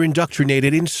 and you're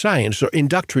indoctrinated in science. So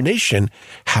indoctrination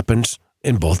happens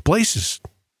in both places.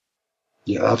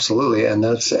 Yeah, absolutely. And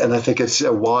I think it's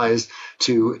wise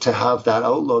to have that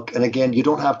outlook. And again, you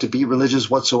don't have to be religious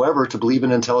whatsoever to believe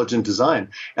in intelligent design.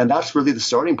 And that's really the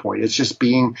starting point. It's just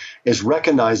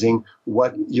recognizing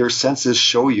what your senses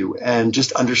show you and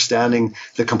just understanding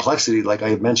the complexity, like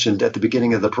I mentioned at the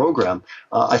beginning of the program.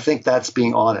 I think that's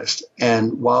being honest.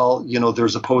 And while,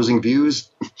 there's opposing views,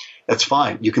 that's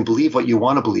fine. You can believe what you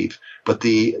want to believe. But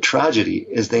the tragedy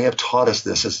is they have taught us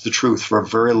this as the truth for a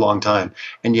very long time.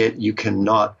 And yet you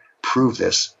cannot prove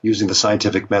this using the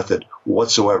scientific method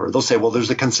whatsoever. They'll say, well, there's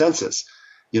a consensus.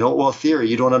 Theory,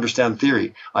 you don't understand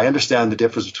theory. I understand the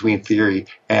difference between theory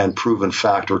and proven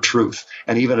fact or truth.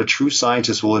 And even a true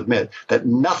scientist will admit that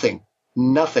nothing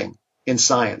in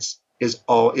science is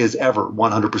ever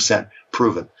 100%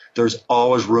 proven. There's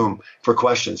always room for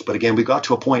questions. But again, we got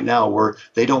to a point now where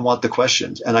they don't want the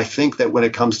questions. And I think that when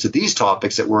it comes to these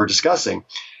topics that we're discussing,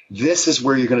 this is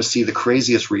where you're going to see the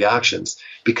craziest reactions,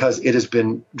 because it has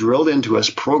been drilled into us,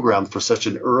 programmed for such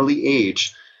an early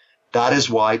age. That is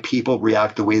why people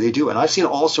react the way they do. And I've seen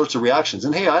all sorts of reactions.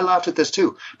 And hey, I laughed at this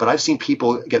too. But I've seen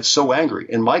people get so angry.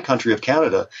 In my country of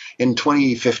Canada, in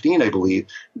 2015, I believe,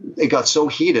 it got so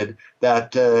heated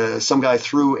that some guy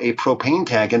threw a propane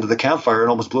tank into the campfire and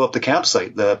almost blew up the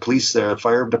campsite. The police,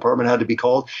 fire department had to be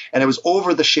called. And it was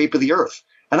over the shape of the earth.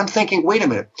 And I'm thinking, wait a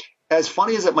minute. As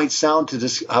funny as it might sound to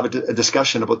just have a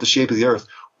discussion about the shape of the earth,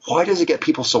 why does it get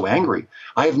people so angry?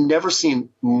 I have never seen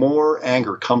more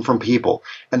anger come from people,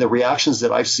 and the reactions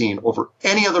that I've seen over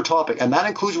any other topic, and that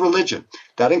includes religion,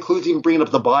 that includes even bringing up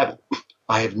the Bible.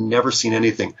 I have never seen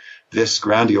anything this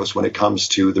grandiose when it comes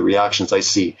to the reactions I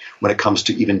see, when it comes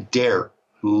to even dare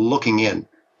looking in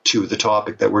to the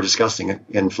topic that we're discussing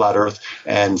in Flat Earth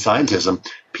and Scientism.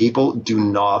 People do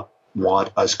not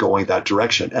want us going that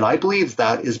direction. And I believe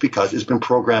that is because it's been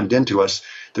programmed into us.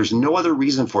 There's no other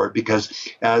reason for it, because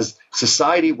as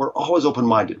society, we're always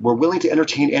open-minded. We're willing to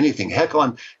entertain anything. Heck,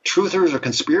 on truthers or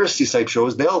conspiracy type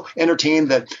shows, they'll entertain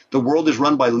that the world is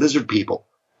run by lizard people.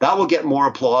 That will get more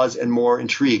applause and more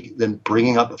intrigue than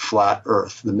bringing up flat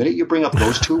earth. The minute you bring up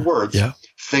those two words,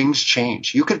 things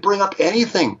change. You could bring up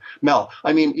anything, Mel.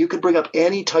 I mean, you could bring up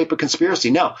any type of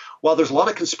conspiracy. Now, while there's a lot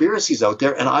of conspiracies out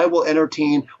there, and I will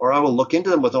entertain or I will look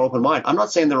into them with an open mind, I'm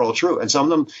not saying they're all true. And some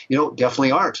of them,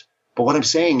 definitely aren't. But what I'm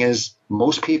saying is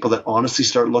most people that honestly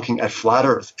start looking at flat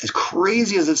earth, as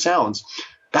crazy as it sounds,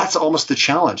 that's almost the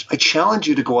challenge. I challenge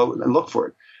you to go out and look for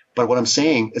it. But what I'm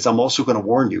saying is I'm also going to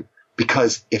warn you,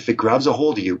 because if it grabs a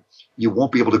hold of you, you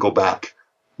won't be able to go back.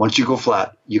 Once you go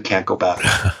flat, you can't go back.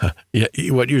 Yeah,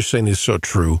 what you're saying is so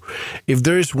true. If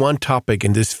there is one topic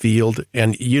in this field,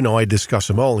 and I discuss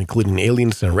them all, including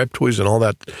aliens and reptoids and all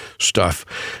that stuff,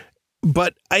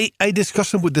 but I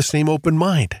discuss them with the same open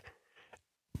mind.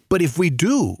 But if we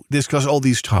do discuss all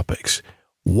these topics,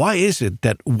 why is it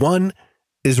that one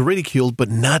is ridiculed but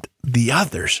not the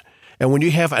others? And when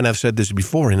you have, and I've said this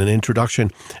before in an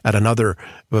introduction at another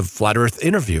Flat Earth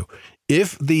interview,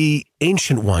 if the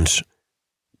ancient ones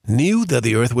knew that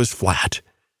the earth was flat,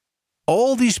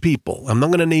 all these people, I'm not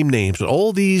going to name names, but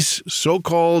all these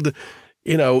so-called,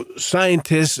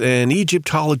 scientists and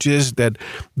Egyptologists that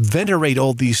venerate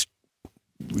all these,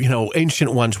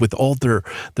 ancient ones with all their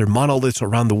monoliths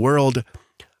around the world,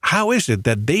 how is it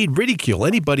that they ridicule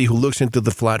anybody who looks into the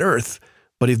flat earth?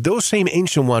 But if those same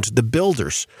ancient ones, the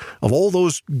builders of all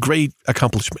those great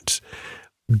accomplishments,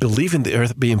 believe in the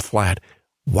earth being flat,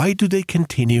 why do they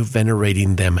continue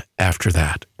venerating them after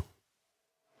that?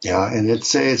 Yeah, and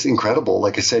it's incredible.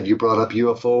 Like I said, you brought up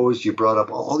UFOs, you brought up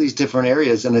all these different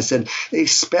areas. And I said,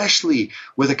 especially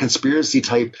with a conspiracy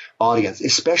type audience,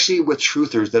 especially with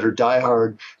truthers that are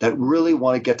diehard, that really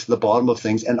want to get to the bottom of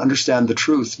things and understand the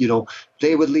truth,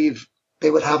 they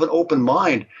would have an open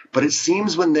mind. But it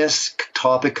seems when this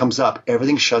topic comes up,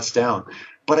 everything shuts down.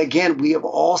 But again, we have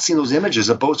all seen those images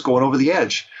of boats going over the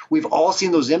edge. We've all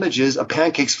seen those images of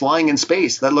pancakes flying in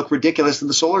space that look ridiculous in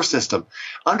the solar system.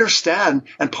 Understand,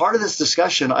 and part of this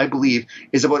discussion, I believe,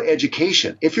 is about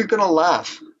education. If you're going to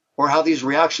laugh or have these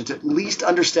reactions, at least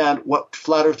understand what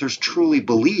flat earthers truly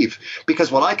believe.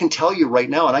 Because what I can tell you right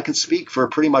now, and I can speak for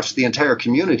pretty much the entire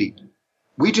community,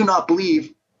 we do not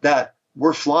believe that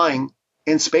we're flying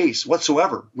in space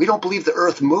whatsoever. We don't believe the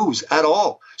earth moves at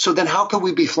all. So then how could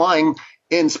we be flying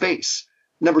in space?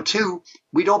 Number two,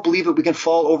 we don't believe that we can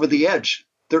fall over the edge.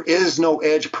 There is no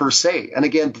edge per se. And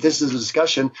again, this is a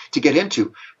discussion to get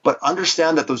into. But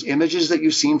understand that those images that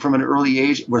you've seen from an early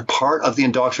age were part of the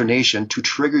indoctrination to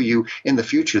trigger you in the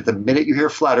future. The minute you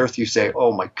hear flat earth, you say,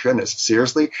 oh my goodness,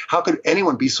 seriously? How could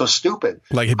anyone be so stupid?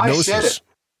 Like hypnosis. I said it.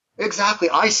 Exactly.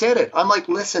 I said it. I'm like,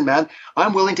 listen, man,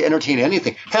 I'm willing to entertain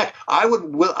anything. Heck,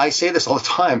 I say this all the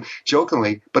time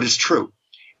jokingly, but it's true.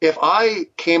 If I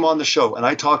came on the show and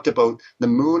I talked about the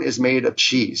moon is made of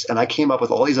cheese and I came up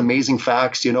with all these amazing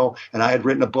facts, and I had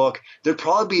written a book, there'd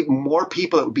probably be more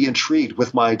people that would be intrigued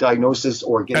with my diagnosis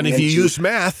or getting into. And if you use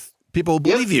math, people will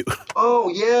believe you. Oh,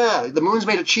 yeah. The moon's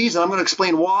made of cheese and I'm going to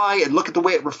explain why and look at the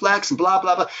way it reflects and blah,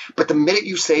 blah, blah. But the minute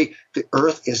you say the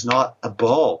earth is not a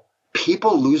ball,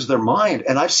 people lose their mind.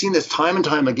 And I've seen this time and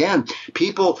time again.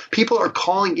 People are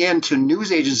calling in to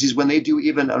news agencies when they do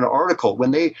even an article,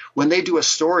 when they do a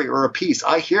story or a piece.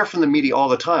 I hear from the media all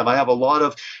the time. I have a lot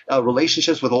of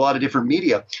relationships with a lot of different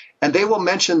media, and they will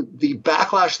mention the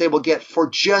backlash they will get for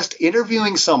just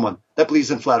interviewing someone that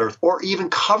believes in flat earth or even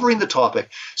covering the topic.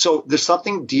 So there's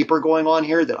something deeper going on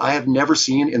here that I have never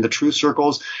seen in the truth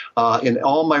circles, in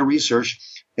all my research.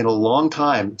 In a long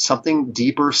time, something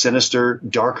deeper, sinister,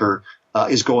 darker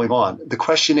is going on. The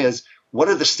question is, what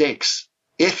are the stakes?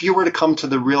 If you were to come to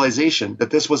the realization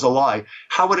that this was a lie,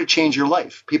 how would it change your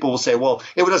life? People will say, well,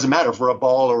 it doesn't matter if we're a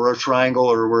ball or we're a triangle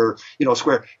or we're a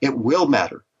square. It will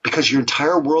matter because your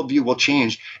entire worldview will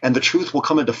change and the truth will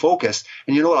come into focus.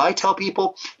 And you know what I tell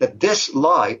people? That this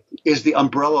lie is the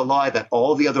umbrella lie that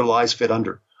all the other lies fit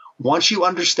under. Once you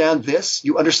understand this,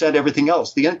 you understand everything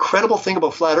else. The incredible thing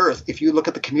about flat earth, if you look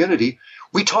at the community,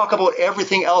 we talk about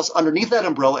everything else underneath that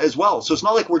umbrella as well. So it's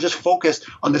not like we're just focused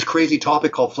on this crazy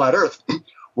topic called flat earth.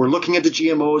 We're looking into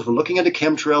GMOs, we're looking into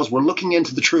chemtrails, we're looking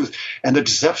into the truth and the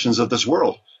deceptions of this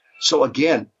world. So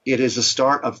again, it is a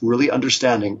start of really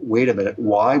understanding, wait a minute,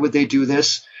 why would they do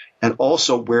this? And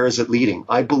also, where is it leading?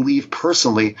 I believe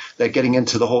personally that getting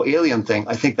into the whole alien thing,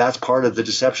 I think that's part of the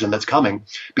deception that's coming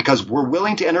because we're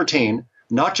willing to entertain,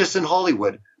 not just in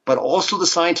Hollywood, but also the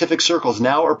scientific circles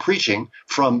now are preaching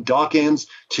from Dawkins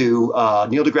to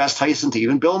Neil deGrasse Tyson to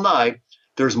even Bill Nye.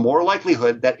 There's more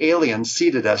likelihood that aliens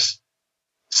seeded us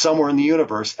somewhere in the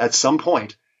universe at some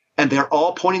point. And they're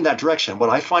all pointing that direction.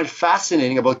 What I find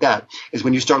fascinating about that is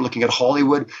when you start looking at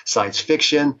Hollywood, science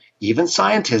fiction, even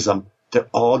scientism, they're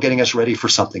all getting us ready for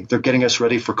something. They're getting us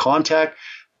ready for contact.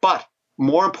 But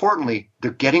more importantly,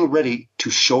 they're getting ready to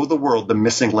show the world the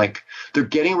missing link. They're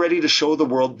getting ready to show the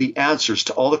world the answers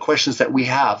to all the questions that we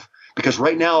have. Because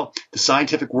right now, the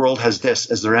scientific world has this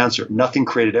as their answer. Nothing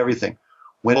created everything.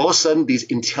 When all of a sudden these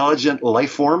intelligent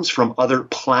life forms from other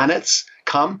planets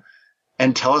come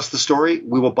and tell us the story,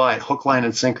 we will buy it hook, line,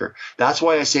 and sinker. That's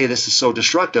why I say this is so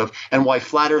destructive and why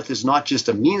flat earth is not just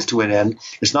a means to an end.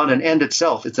 It's not an end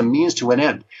itself. It's a means to an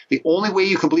end. The only way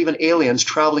you can believe in aliens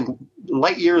traveling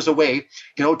light years away,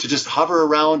 to just hover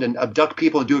around and abduct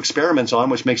people and do experiments on,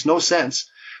 which makes no sense.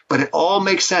 But it all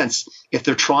makes sense if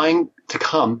they're trying to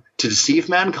come to deceive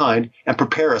mankind and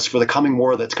prepare us for the coming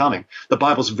war that's coming. The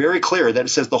Bible's very clear that it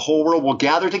says the whole world will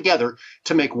gather together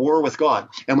to make war with God.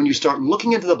 And when you start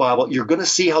looking into the Bible, you're going to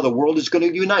see how the world is going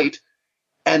to unite.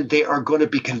 And they are going to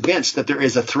be convinced that there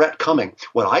is a threat coming.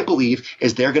 What I believe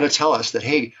is they're going to tell us that,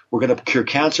 hey, we're going to cure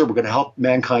cancer. We're going to help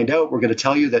mankind out. We're going to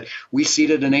tell you that we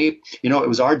seeded an ape. It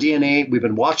was our DNA. We've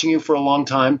been watching you for a long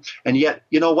time. And yet,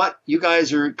 you know what? You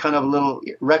guys are kind of a little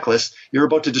reckless. You're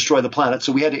about to destroy the planet.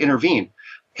 So we had to intervene.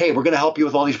 Hey, we're going to help you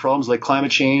with all these problems like climate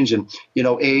change and,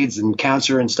 AIDS and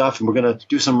cancer and stuff. And we're going to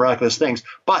do some miraculous things.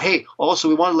 But hey, also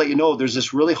we want to let you know there's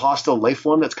this really hostile life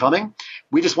form that's coming.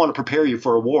 We just want to prepare you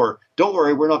for a war. Don't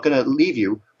worry, we're not going to leave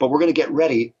you, but we're going to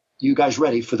get you guys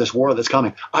ready for this war that's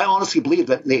coming. I honestly believe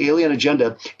that the alien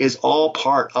agenda is all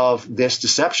part of this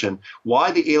deception. Why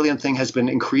the alien thing has been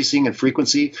increasing in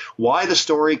frequency, why the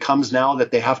story comes now that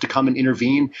they have to come and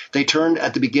intervene. They turned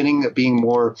at the beginning being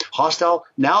more hostile.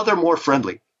 Now they're more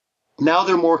friendly. Now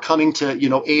they're more coming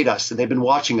to, aid us, and they've been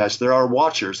watching us. They're our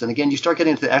watchers. And again, you start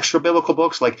getting into the extra biblical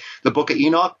books like the book of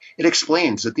Enoch. It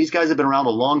explains that these guys have been around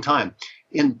a long time.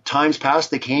 In times past,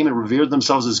 they came and revered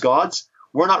themselves as gods.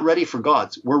 We're not ready for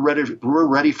gods. We're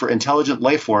ready for intelligent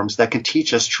life forms that can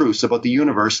teach us truths about the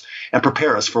universe and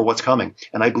prepare us for what's coming.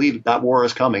 And I believe that war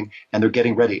is coming, and they're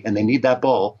getting ready. And they need that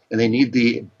ball, and they need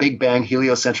the Big Bang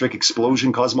heliocentric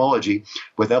explosion cosmology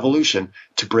with evolution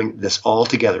to bring this all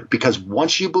together. Because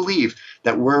once you believe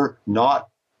that we're not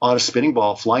on a spinning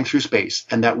ball flying through space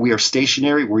and that we are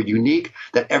stationary, we're unique,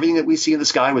 that everything that we see in the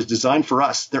sky was designed for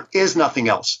us, there is nothing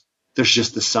else. There's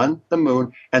just the sun, the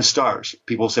moon, and stars.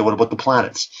 People say, what about the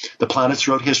planets? The planets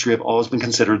throughout history have always been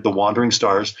considered the wandering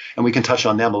stars, and we can touch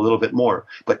on them a little bit more.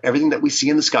 But everything that we see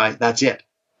in the sky, that's it.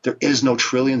 There is no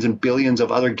trillions and billions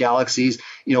of other galaxies,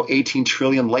 18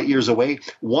 trillion light years away.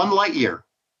 1 light year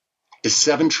is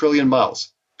 7 trillion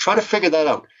miles. Try to figure that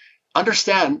out.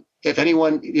 Understand, if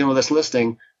anyone, that's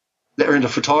listening, that are into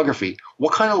photography,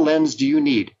 what kind of lens do you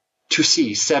need to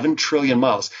see 7 trillion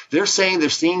miles? They're saying they're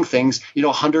seeing things,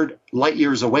 100 light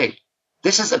years away.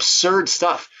 This is absurd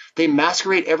stuff. They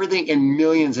masquerade everything in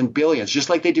millions and billions, just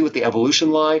like they do with the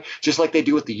evolution lie, just like they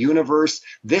do with the universe.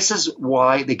 This is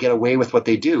why they get away with what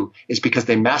they do, is because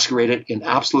they masquerade it in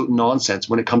absolute nonsense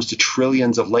when it comes to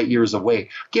trillions of light years away.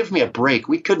 Give me a break.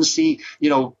 We couldn't see,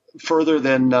 further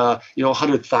than,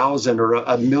 100,000 or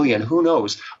a million. Who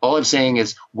knows? All I'm saying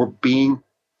is we're being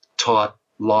taught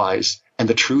lies. And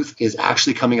the truth is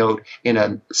actually coming out in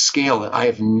a scale that I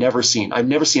have never seen. I've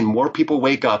never seen more people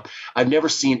wake up. I've never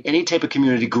seen any type of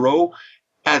community grow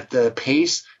at the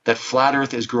pace that Flat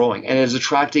Earth is growing. And it is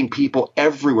attracting people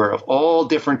everywhere of all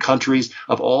different countries,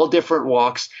 of all different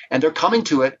walks. And they're coming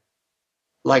to it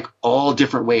like all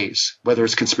different ways, whether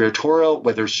it's conspiratorial,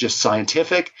 whether it's just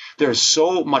scientific. There's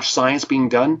so much science being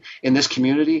done in this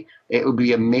community. It would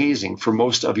be amazing for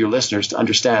most of your listeners to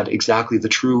understand exactly the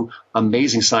true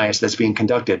amazing science that's being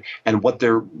conducted and what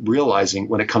they're realizing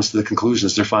when it comes to the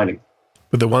conclusions they're finding.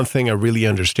 But the one thing I really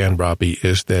understand, Robbie,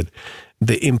 is that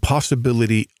the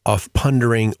impossibility of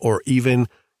pondering or even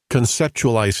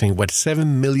conceptualizing what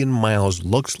 7 million miles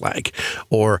looks like,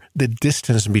 or the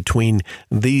distance between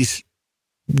these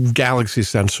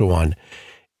galaxies and so on.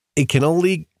 I can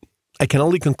only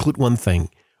conclude one thing.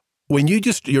 When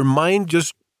your mind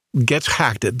just gets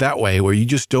hacked that way, where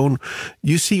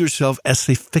you see yourself as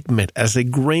a figment, as a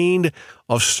grain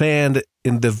of sand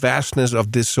in the vastness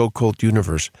of this so-called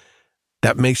universe,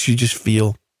 that makes you just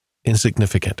feel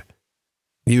insignificant.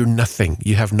 You're nothing.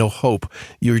 You have no hope.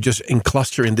 You're just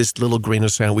enclosed in this little grain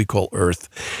of sand we call Earth.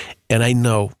 And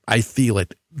I feel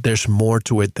it. There's more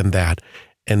to it than that.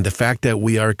 And the fact that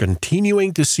we are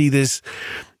continuing to see this,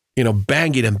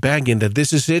 banging and banging, that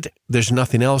this is it, there's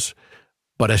nothing else.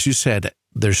 But as you said,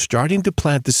 they're starting to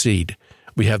plant the seed.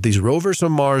 We have these rovers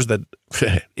on Mars that,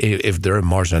 if they're on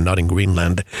Mars and not in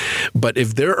Greenland, but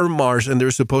if they're on Mars and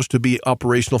they're supposed to be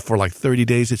operational for like 30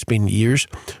 days, it's been years.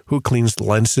 Who cleans the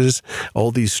lenses?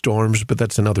 All these storms, but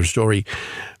that's another story.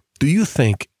 Do you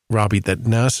think, Robbie, that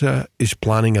NASA is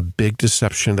planning a big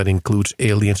deception that includes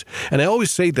aliens? And I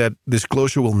always say that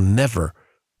disclosure will never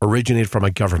originate from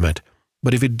a government.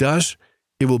 But if it does,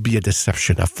 it will be a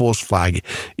deception, a false flag,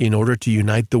 in order to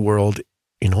unite the world,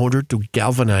 in order to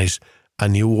galvanize a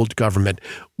new world government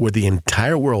where the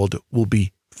entire world will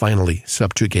be finally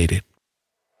subjugated.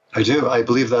 I do. I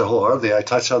believe that wholeheartedly. I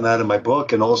touch on that in my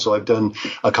book, and also I've done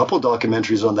a couple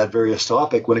documentaries on that various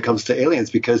topic when it comes to aliens,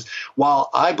 because while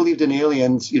I believed in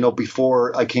aliens,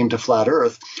 before I came to Flat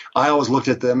Earth, I always looked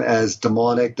at them as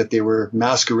demonic, that they were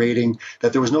masquerading,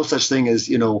 that there was no such thing as,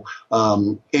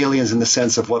 aliens in the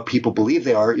sense of what people believe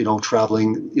they are,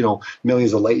 traveling,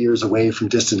 millions of light years away from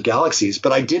distant galaxies.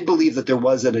 But I did believe that there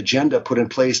was an agenda put in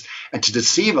place and to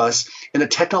deceive us in a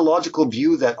technological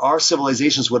view that our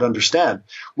civilizations would understand.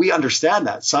 We understand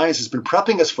that. Science has been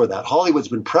prepping us for that. Hollywood's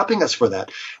been prepping us for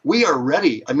that. We are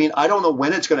ready. I mean, I don't know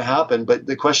when it's going to happen, but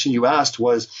the question you asked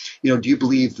was, do you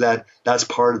believe that that's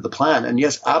part of the plan? And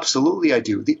yes, absolutely I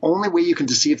do. The only way you can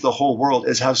deceive the whole world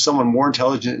is have someone more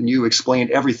intelligent than you explain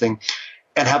everything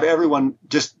and have everyone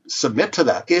just submit to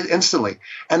that instantly.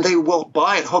 And they will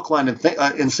buy it hook, line,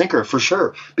 and sinker for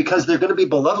sure, because they're going to be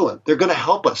benevolent. They're going to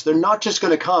help us. They're not just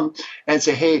going to come and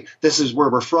say, hey, this is where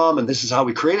we're from and this is how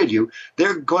we created you.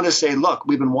 They're going to say, look,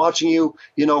 we've been watching you.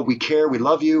 We care. We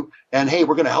love you. And hey,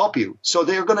 we're going to help you. So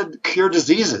they're going to cure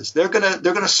diseases. They're going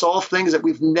to solve things that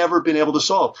we've never been able to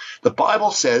solve. The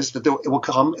Bible says that it will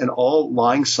come in all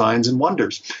lying signs and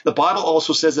wonders. The Bible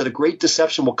also says that a great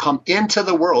deception will come into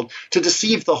the world to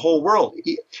deceive the whole world.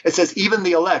 It says even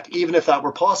the elect, even if that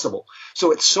were possible.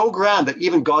 So it's so grand that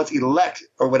even God's elect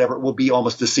or whatever will be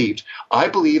almost deceived. I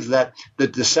believe that the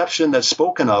deception that's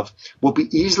spoken of will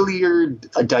be easily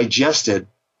digested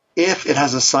if it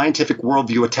has a scientific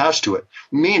worldview attached to it.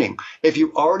 Meaning, if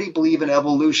you already believe in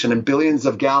evolution and billions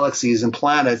of galaxies and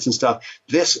planets and stuff,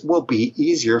 this will be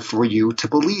easier for you to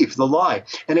believe the lie.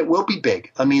 And it will be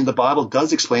big. I mean, the Bible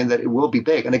does explain that it will be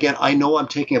big. And again, I know I'm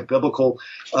taking a biblical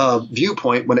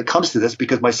viewpoint when it comes to this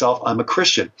because myself, I'm a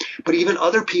Christian. But even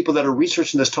other people that are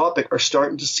researching this topic are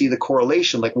starting to see the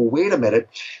correlation. Like, well, wait a minute.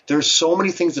 There's so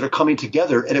many things that are coming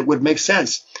together and it would make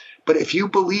sense. But if you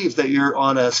believe that you're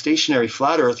on a stationary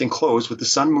flat Earth enclosed with the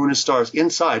sun, moon, and stars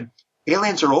inside,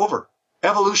 aliens are over.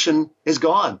 Evolution is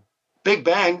gone. Big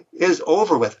Bang is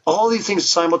over with. All these things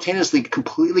simultaneously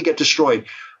completely get destroyed.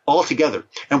 all together.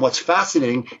 And what's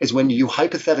fascinating is when you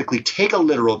hypothetically take a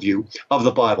literal view of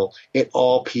the Bible, it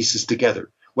all pieces together.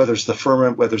 Whether it's the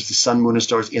firmament, whether it's the sun, moon, and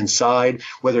stars inside,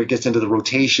 whether it gets into the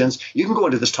rotations, you can go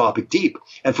into this topic deep.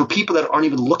 And for people that aren't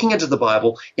even looking into the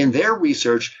Bible, in their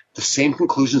research, the same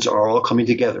conclusions are all coming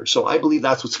together. So I believe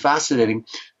that's what's fascinating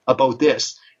about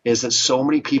this, is that so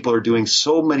many people are doing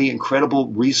so many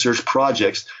incredible research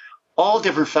projects, all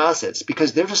different facets,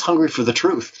 because they're just hungry for the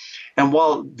truth. And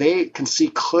while they can see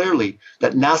clearly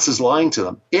that NASA's lying to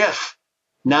them, if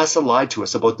NASA lied to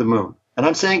us about the moon, and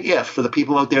I'm saying if, for the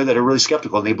people out there that are really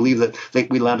skeptical and they believe that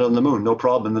we landed on the moon, no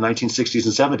problem, in the 1960s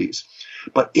and 70s.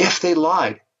 But if they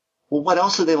lied, well, what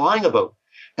else are they lying about?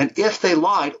 And if they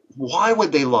lied, why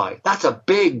would they lie? That's a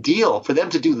big deal. For them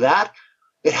to do that,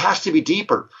 it has to be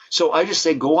deeper. So I just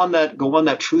say go on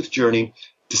that truth journey,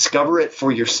 discover it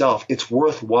for yourself. It's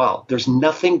worthwhile. There's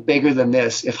nothing bigger than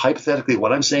this. If hypothetically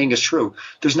what I'm saying is true,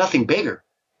 there's nothing bigger.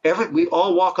 We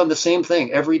all walk on the same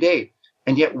thing every day.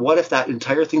 And yet, what if that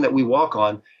entire thing that we walk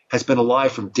on has been a lie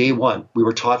from day one? We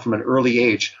were taught from an early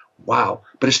age. Wow.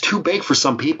 But it's too big for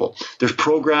some people. There's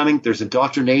programming, there's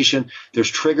indoctrination, there's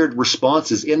triggered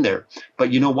responses in there.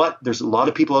 But you know what? There's a lot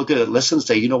of people out there that listen and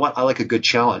say, you know what? I like a good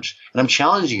challenge. And I'm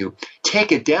challenging you.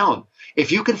 Take it down.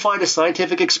 If you can find a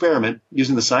scientific experiment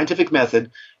using the scientific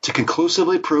method to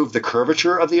conclusively prove the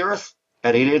curvature of the Earth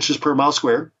at 8 inches per mile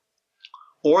squared,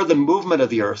 or the movement of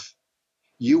the Earth,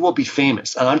 you will be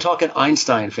famous. And I'm talking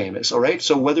Einstein famous, all right?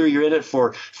 So whether you're in it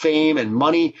for fame and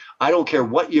money, I don't care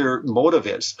what your motive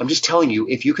is. I'm just telling you,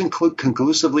 if you can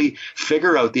conclusively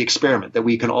figure out the experiment that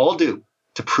we can all do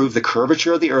to prove the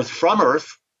curvature of the Earth from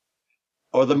Earth,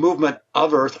 or the movement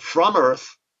of Earth from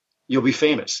Earth, you'll be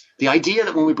famous. The idea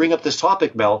that when we bring up this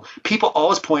topic, Mel, people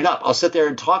always point up. I'll sit there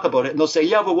and talk about it, and they'll say,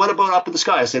 yeah, but what about up in the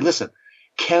sky? I say, listen,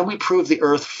 can we prove the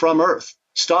Earth from Earth?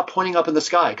 Stop pointing up in the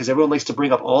sky, because everyone likes to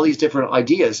bring up all these different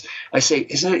ideas. I say,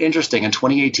 isn't it interesting in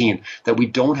 2018 that we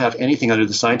don't have anything under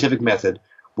the scientific method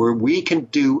where we can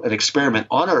do an experiment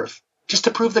on Earth just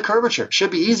to prove the curvature?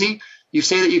 Should be easy. You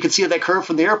say that you can see that curve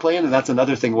from the airplane, and that's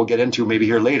another thing we'll get into maybe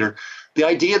here later. The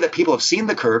idea that people have seen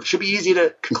the curve should be easy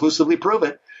to conclusively prove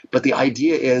it. But the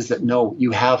idea is that, no,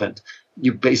 you haven't.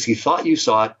 You basically thought you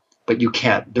saw it, but you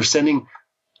can't. They're sending,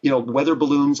 weather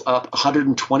balloons up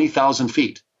 120,000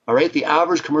 feet. All right. The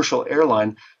average commercial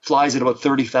airline flies at about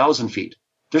 30,000 feet.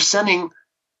 They're sending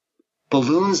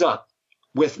balloons up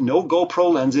with no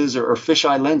GoPro lenses or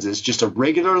fisheye lenses, just a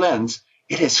regular lens.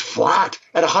 It is flat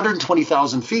at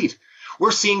 120,000 feet.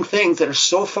 We're seeing things that are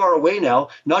so far away now,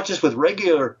 not just with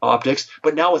regular optics,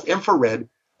 but now with infrared,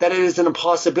 that it is an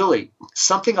impossibility.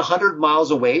 Something 100 miles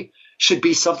away should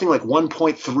be something like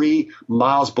 1.3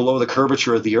 miles below the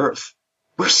curvature of the Earth.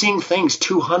 We're seeing things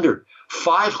 200,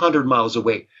 500 miles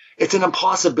away. It's an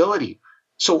impossibility.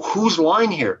 So who's lying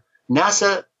here?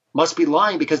 NASA must be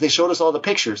lying because they showed us all the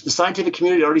pictures. The scientific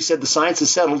community already said the science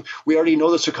is settled. We already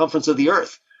know the circumference of the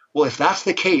Earth. Well, if that's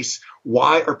the case,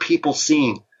 why are people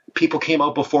seeing? People came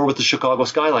out before with the Chicago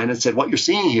skyline and said, what you're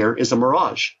seeing here is a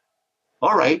mirage.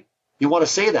 All right. You want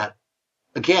to say that?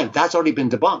 Again, that's already been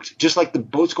debunked. Just like the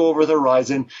boats go over the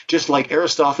horizon, just like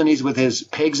Aristophanes with his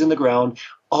pegs in the ground,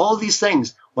 all these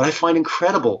things. What I find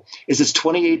incredible is it's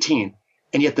 2018,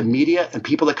 and yet the media and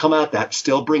people that come at that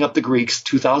still bring up the Greeks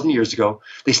 2,000 years ago.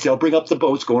 They still bring up the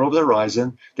boats going over the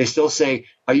horizon. They still say,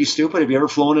 are you stupid? Have you ever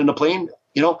flown in a plane?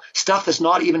 Stuff that's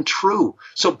not even true.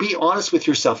 So be honest with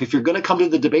yourself. If you're going to come to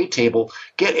the debate table,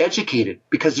 get educated,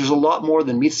 because there's a lot more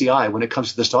than meets the eye when it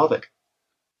comes to this topic.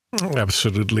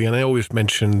 Absolutely. And I always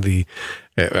mention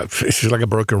it's like a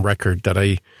broken record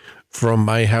that from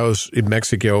my house in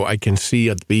Mexico, I can see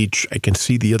at the beach, I can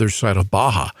see the other side of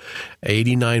Baja,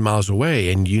 89 miles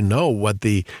away. And you know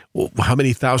how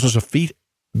many thousands of feet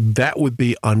that would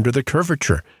be under the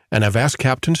curvature. And I've asked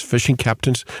fishing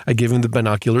captains, I give them the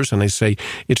binoculars and I say,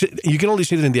 you can only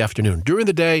see it in the afternoon. During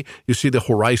the day, you see the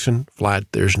horizon flat,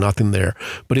 there's nothing there.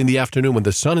 But in the afternoon, when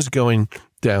the sun is going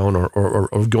down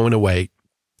or going away,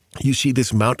 you see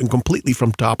this mountain completely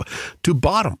from top to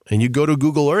bottom. And you go to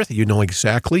Google Earth, you know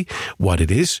exactly what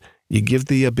it is. You give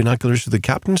the binoculars to the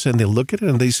captains and they look at it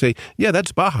and they say, yeah,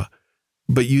 that's Baja.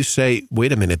 But you say,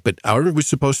 wait a minute, but aren't we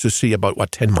supposed to see about,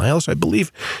 10 miles, I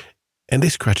believe? And they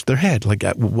scratch their head like,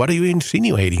 what are you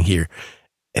insinuating here?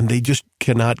 And they just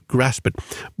cannot grasp it.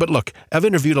 But look, I've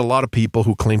interviewed a lot of people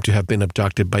who claim to have been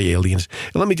abducted by aliens.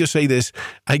 And let me just say this.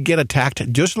 I get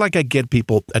attacked just like I get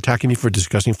people attacking me for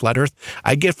discussing flat Earth.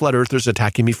 I get flat Earthers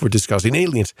attacking me for discussing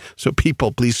aliens. So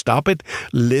people, please stop it.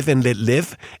 Live and let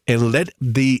live. And let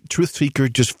the truth seeker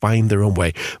just find their own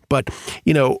way. But,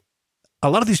 a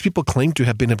lot of these people claim to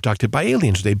have been abducted by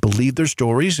aliens. They believe their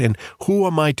stories, and who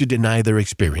am I to deny their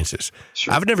experiences?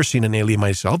 Sure. I've never seen an alien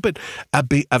myself, but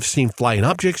I've seen flying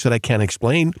objects that I can't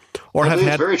explain, or have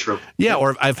had very true. Yeah,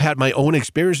 or I've had my own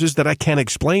experiences that I can't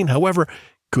explain. However,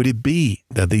 could it be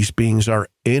that these beings are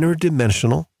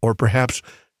interdimensional, or perhaps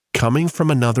coming from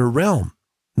another realm,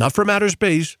 not from outer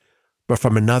space, but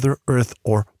from another Earth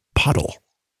or puddle?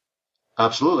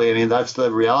 Absolutely. I mean, that's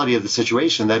the reality of the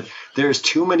situation, that there's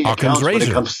too many accounts when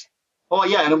it comes. Oh,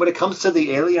 yeah. And when it comes to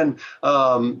the alien,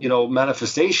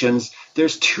 manifestations,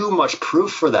 there's too much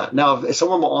proof for that. Now, if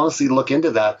someone will honestly look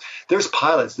into that, there's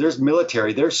pilots, there's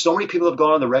military, there's so many people have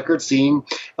gone on the record seeing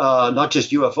not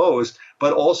just UFOs,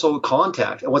 but also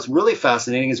contact. And what's really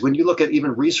fascinating is when you look at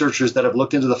even researchers that have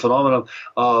looked into the phenomenon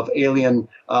of alien,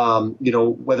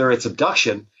 whether it's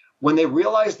abduction, when they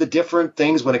realize the different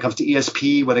things when it comes to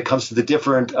ESP, when it comes to the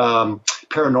different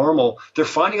paranormal,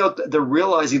 they're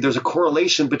realizing there's a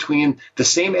correlation between the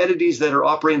same entities that are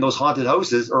operating those haunted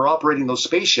houses or operating those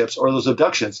spaceships or those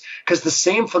abductions, because the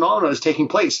same phenomenon is taking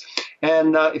place.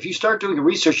 And if you start doing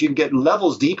research, you can get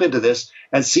levels deep into this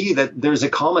and see that there's a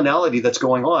commonality that's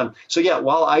going on. So yeah,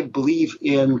 while I believe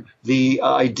in the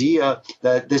idea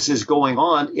that this is going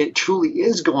on, it truly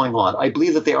is going on. I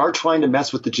believe that they are trying to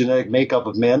mess with the genetic makeup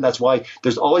of men. That's why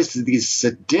there's always these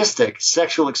sadistic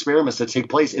sexual experiments that take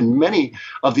place in many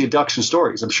of the abduction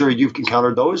stories. I'm sure you've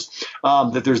encountered those,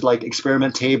 that there's like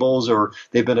experiment tables, or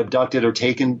they've been abducted or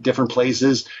taken different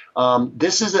places.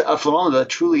 This is a phenomenon that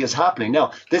truly is happening.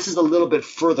 Now, this is a little bit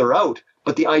further out,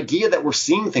 but the idea that we're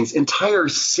seeing things, entire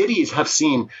cities have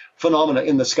seen phenomena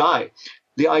in the sky.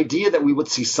 The idea that we would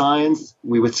see signs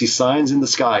in the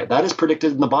sky, that is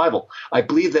predicted in the Bible. I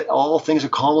believe that all things are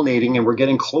culminating and we're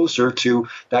getting closer to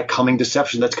that coming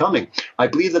deception that's coming. I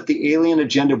believe that the alien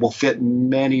agenda will fit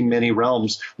many, many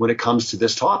realms when it comes to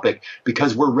this topic,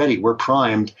 because we're ready, we're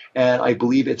primed, and I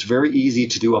believe it's very easy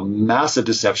to do a massive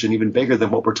deception, even bigger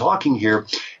than what we're talking here,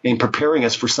 in preparing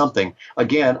us for something.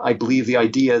 Again, I believe the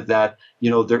idea that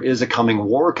there is a coming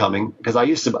war coming, because I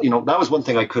used to, that was one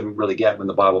thing I couldn't really get when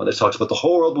the Bible, when it talks about the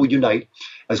whole world will unite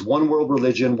as one world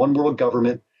religion, one world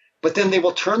government, but then they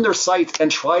will turn their sights and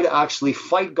try to actually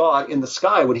fight God in the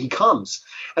sky when he comes.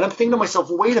 And I'm thinking to myself,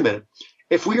 wait a minute,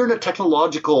 if we are in a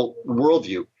technological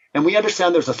worldview and we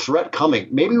understand there's a threat coming,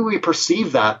 maybe we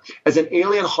perceive that as an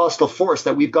alien hostile force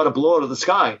that we've got to blow out of the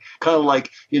sky, kind of like,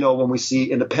 when we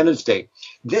see Independence Day.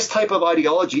 This type of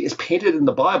ideology is painted in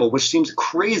the Bible, which seems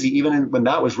crazy even when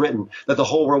that was written, that the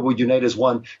whole world would unite as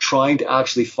one, trying to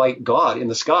actually fight God in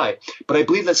the sky. But I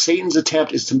believe that Satan's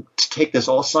attempt is to take this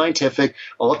all scientific,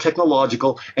 all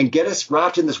technological, and get us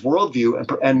wrapped in this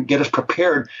worldview and get us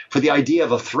prepared for the idea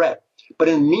of a threat. But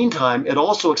in the meantime, it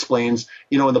also explains,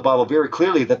 in the Bible very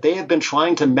clearly, that they have been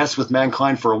trying to mess with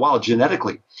mankind for a while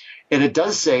genetically. And it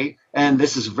does say, and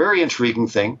this is a very intriguing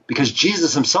thing, because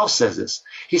Jesus himself says this.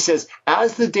 He says,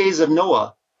 as the days of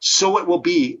Noah, so it will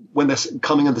be when the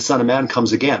coming of the Son of Man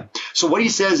comes again. So what he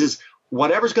says is,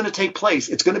 whatever's going to take place,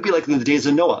 it's going to be like in the days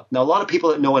of Noah. Now, a lot of people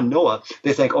that know in Noah,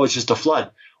 they think, it's just a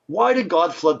flood. Why did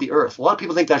God flood the earth? A lot of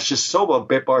people think that's just so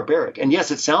barbaric. And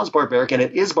yes, it sounds barbaric, and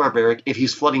it is barbaric if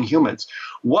he's flooding humans.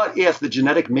 What if the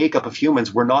genetic makeup of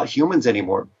humans were not humans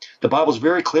anymore? The Bible's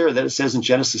very clear that it says in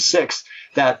Genesis 6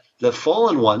 that the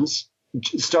fallen ones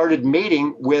started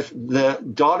mating with the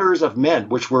daughters of men,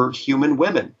 which were human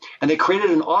women. And they created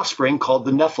an offspring called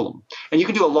the Nephilim. And you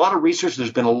can do a lot of research.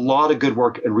 There's been a lot of good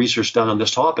work and research done on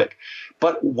this topic.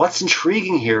 But what's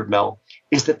intriguing here, Mel,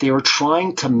 is that they were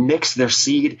trying to mix their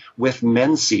seed with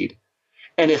men's seed.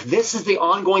 And if this is the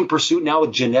ongoing pursuit now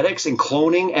with genetics and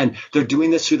cloning, and they're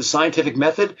doing this through the scientific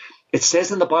method, it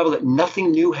says in the Bible that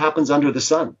nothing new happens under the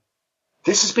sun.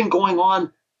 This has been going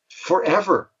on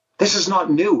forever. This is not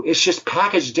new. It's just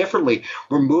packaged differently.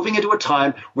 We're moving into a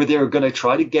time where they're going to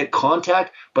try to get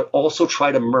contact, but also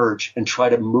try to merge and try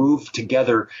to move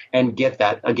together and get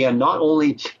that. Again, not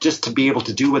only just to be able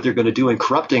to do what they're going to do in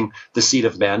corrupting the seed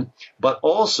of men, but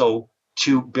also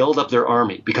to build up their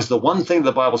army. Because the one thing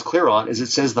the Bible's clear on is it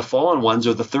says the fallen ones,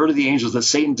 or the third of the angels that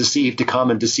Satan deceived to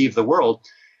come and deceive the world,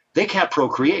 they can't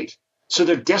procreate. So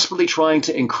they're desperately trying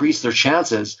to increase their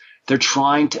chances. They're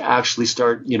trying to actually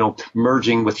start,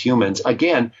 merging with humans.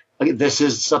 Again, this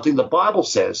is something the Bible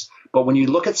says. But when you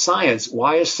look at science,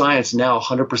 why is science now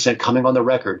 100% coming on the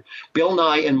record? Bill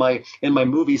Nye in my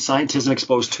movie Scientism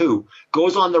Exposed 2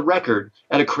 goes on the record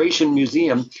at a creation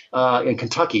museum in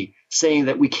Kentucky saying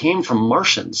that we came from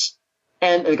Martians.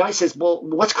 And the guy says, well,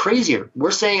 what's crazier?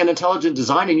 We're saying an intelligent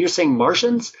design and you're saying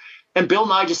Martians? And Bill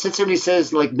Nye just sits there and he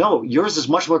says, no, yours is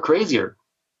much more crazier.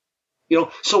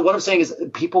 So what I'm saying is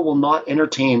people will not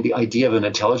entertain the idea of an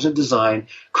intelligent design,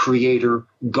 creator,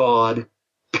 God,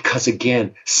 because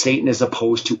again, Satan is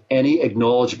opposed to any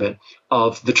acknowledgement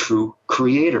of the true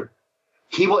creator.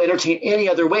 He will entertain any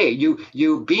other way.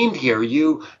 You beamed here.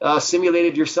 You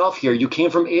simulated yourself here. You came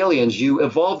from aliens. You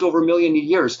evolved over a million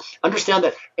years. Understand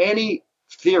that any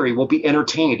theory will be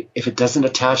entertained if it doesn't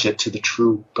attach it to the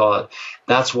true God.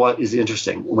 That's what is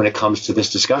interesting when it comes to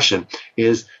this discussion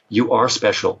is you are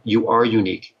special. You are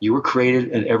unique. You were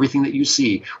created, and everything that you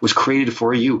see was created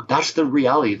for you. That's the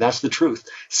reality. That's the truth.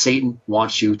 Satan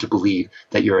wants you to believe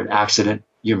that you're an accident.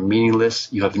 You're meaningless.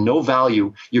 You have no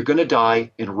value. You're going to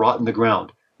die and rot in the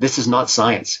ground. This is not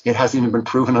science. It hasn't even been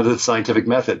proven under the scientific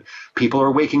method. People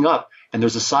are waking up. And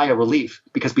there's a sigh of relief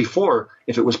because before,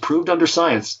 if it was proved under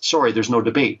science, there's no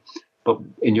debate. But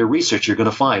in your research, you're going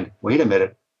to find, wait a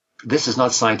minute, this is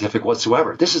not scientific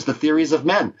whatsoever. This is the theories of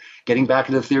men. Getting back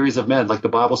into the theories of men, like the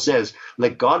Bible says,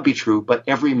 let God be true, but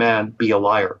every man be a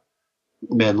liar.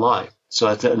 Men lie. So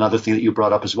that's another thing that you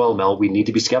brought up as well, Mel. We need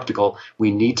to be skeptical.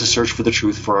 We need to search for the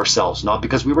truth for ourselves, not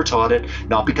because we were taught it,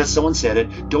 not because someone said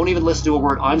it. Don't even listen to a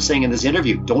word I'm saying in this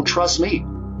interview. Don't trust me.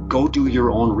 Go do your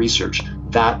own research.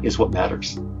 That is what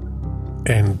matters.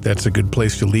 And that's a good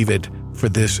place to leave it for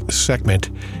this segment.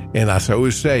 And as I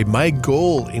always say, my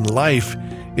goal in life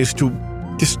is to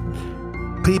just,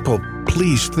 people,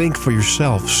 please think for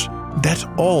yourselves. That's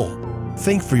all.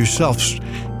 Think for yourselves.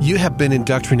 You have been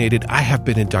indoctrinated. I have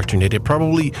been indoctrinated.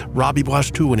 Probably Robbie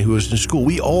was too when he was in school.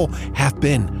 We all have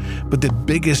been. But the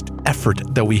biggest effort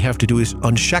that we have to do is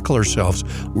unshackle ourselves,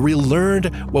 relearn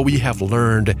what we have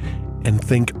learned, and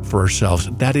think for ourselves.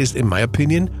 That is, in my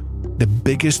opinion, the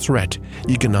biggest threat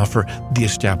you can offer the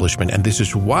establishment. And this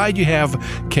is why you have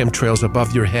chemtrails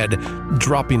above your head,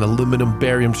 dropping aluminum,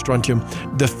 barium, strontium,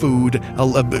 the food.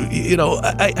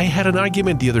 I had an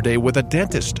argument the other day with a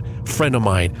dentist friend of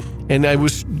mine, and I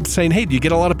was saying, hey, do you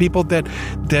get a lot of people that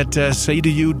say to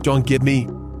you, don't give me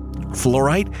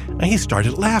fluoride? And he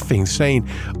started laughing, saying,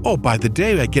 oh, by the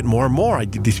day I get more and more.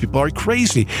 These people are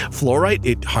crazy. Fluoride,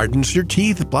 it hardens your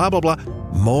teeth, blah, blah, blah.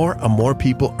 More and more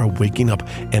people are waking up,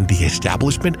 and the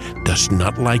establishment does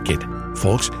not like it.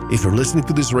 Folks, if you're listening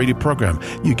to this radio program,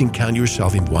 you can count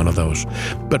yourself in one of those.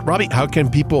 But Robbie, how can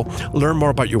people learn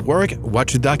more about your work,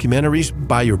 watch the documentaries,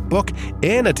 buy your book,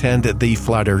 and attend the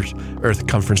Flat Earth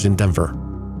Conference in Denver?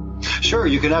 Sure.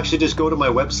 You can actually just go to my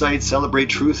website,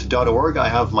 celebratetruth.org. I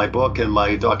have my book and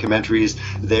my documentaries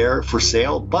there for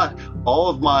sale. But all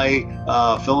of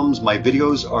my films, my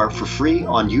videos are for free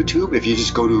on YouTube. If you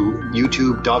just go to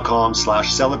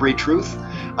youtube.com/celebratetruth,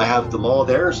 I have them all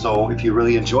there. So if you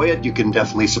really enjoy it, you can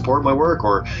definitely support my work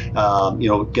or,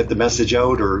 get the message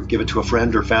out or give it to a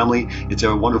friend or family. It's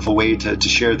a wonderful way to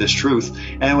share this truth.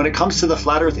 And when it comes to the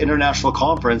Flat Earth International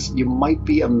Conference, you might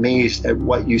be amazed at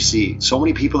what you see. So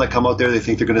many people that come out there, they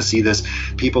think they're going to see this,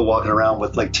 people walking around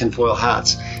with like tinfoil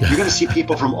hats. You're going to see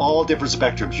people from all different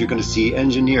spectrums. You're going to see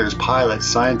engineers, pilots,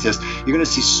 scientists. You're going to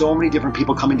see so many different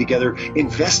people coming together,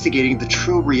 investigating the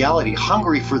true reality,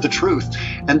 hungry for the truth.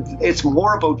 And it's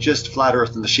more about just flat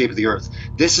Earth and the shape of the Earth.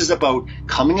 This is about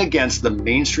coming against the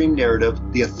mainstream narrative,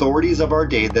 the authorities of our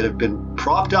day that have been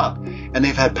propped up and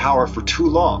they've had power for too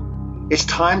long. It's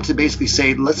time to basically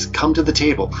say, let's come to the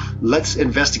table. Let's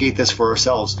investigate this for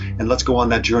ourselves, and let's go on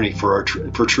that journey for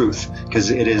truth,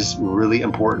 because it is really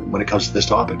important when it comes to this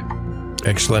topic.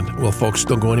 Excellent. Well, folks,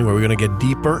 don't go anywhere. We're going to get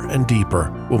deeper and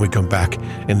deeper when we come back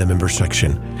in the member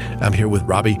section. I'm here with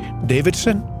Robbie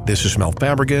Davidson. This is Mel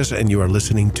Fabregas, and you are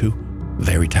listening to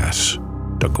Veritas.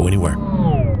 Don't go anywhere.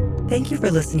 Thank you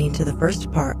for listening to the first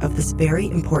part of this very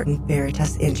important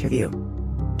Veritas interview.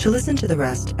 To listen to the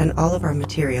rest and all of our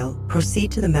material,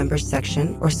 proceed to the members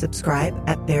section or subscribe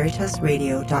at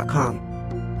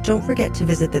veritasradio.com. Don't forget to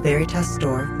visit the Veritas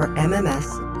store for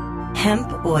MMS,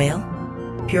 hemp oil,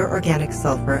 pure organic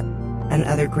sulfur, and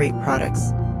other great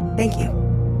products. Thank you.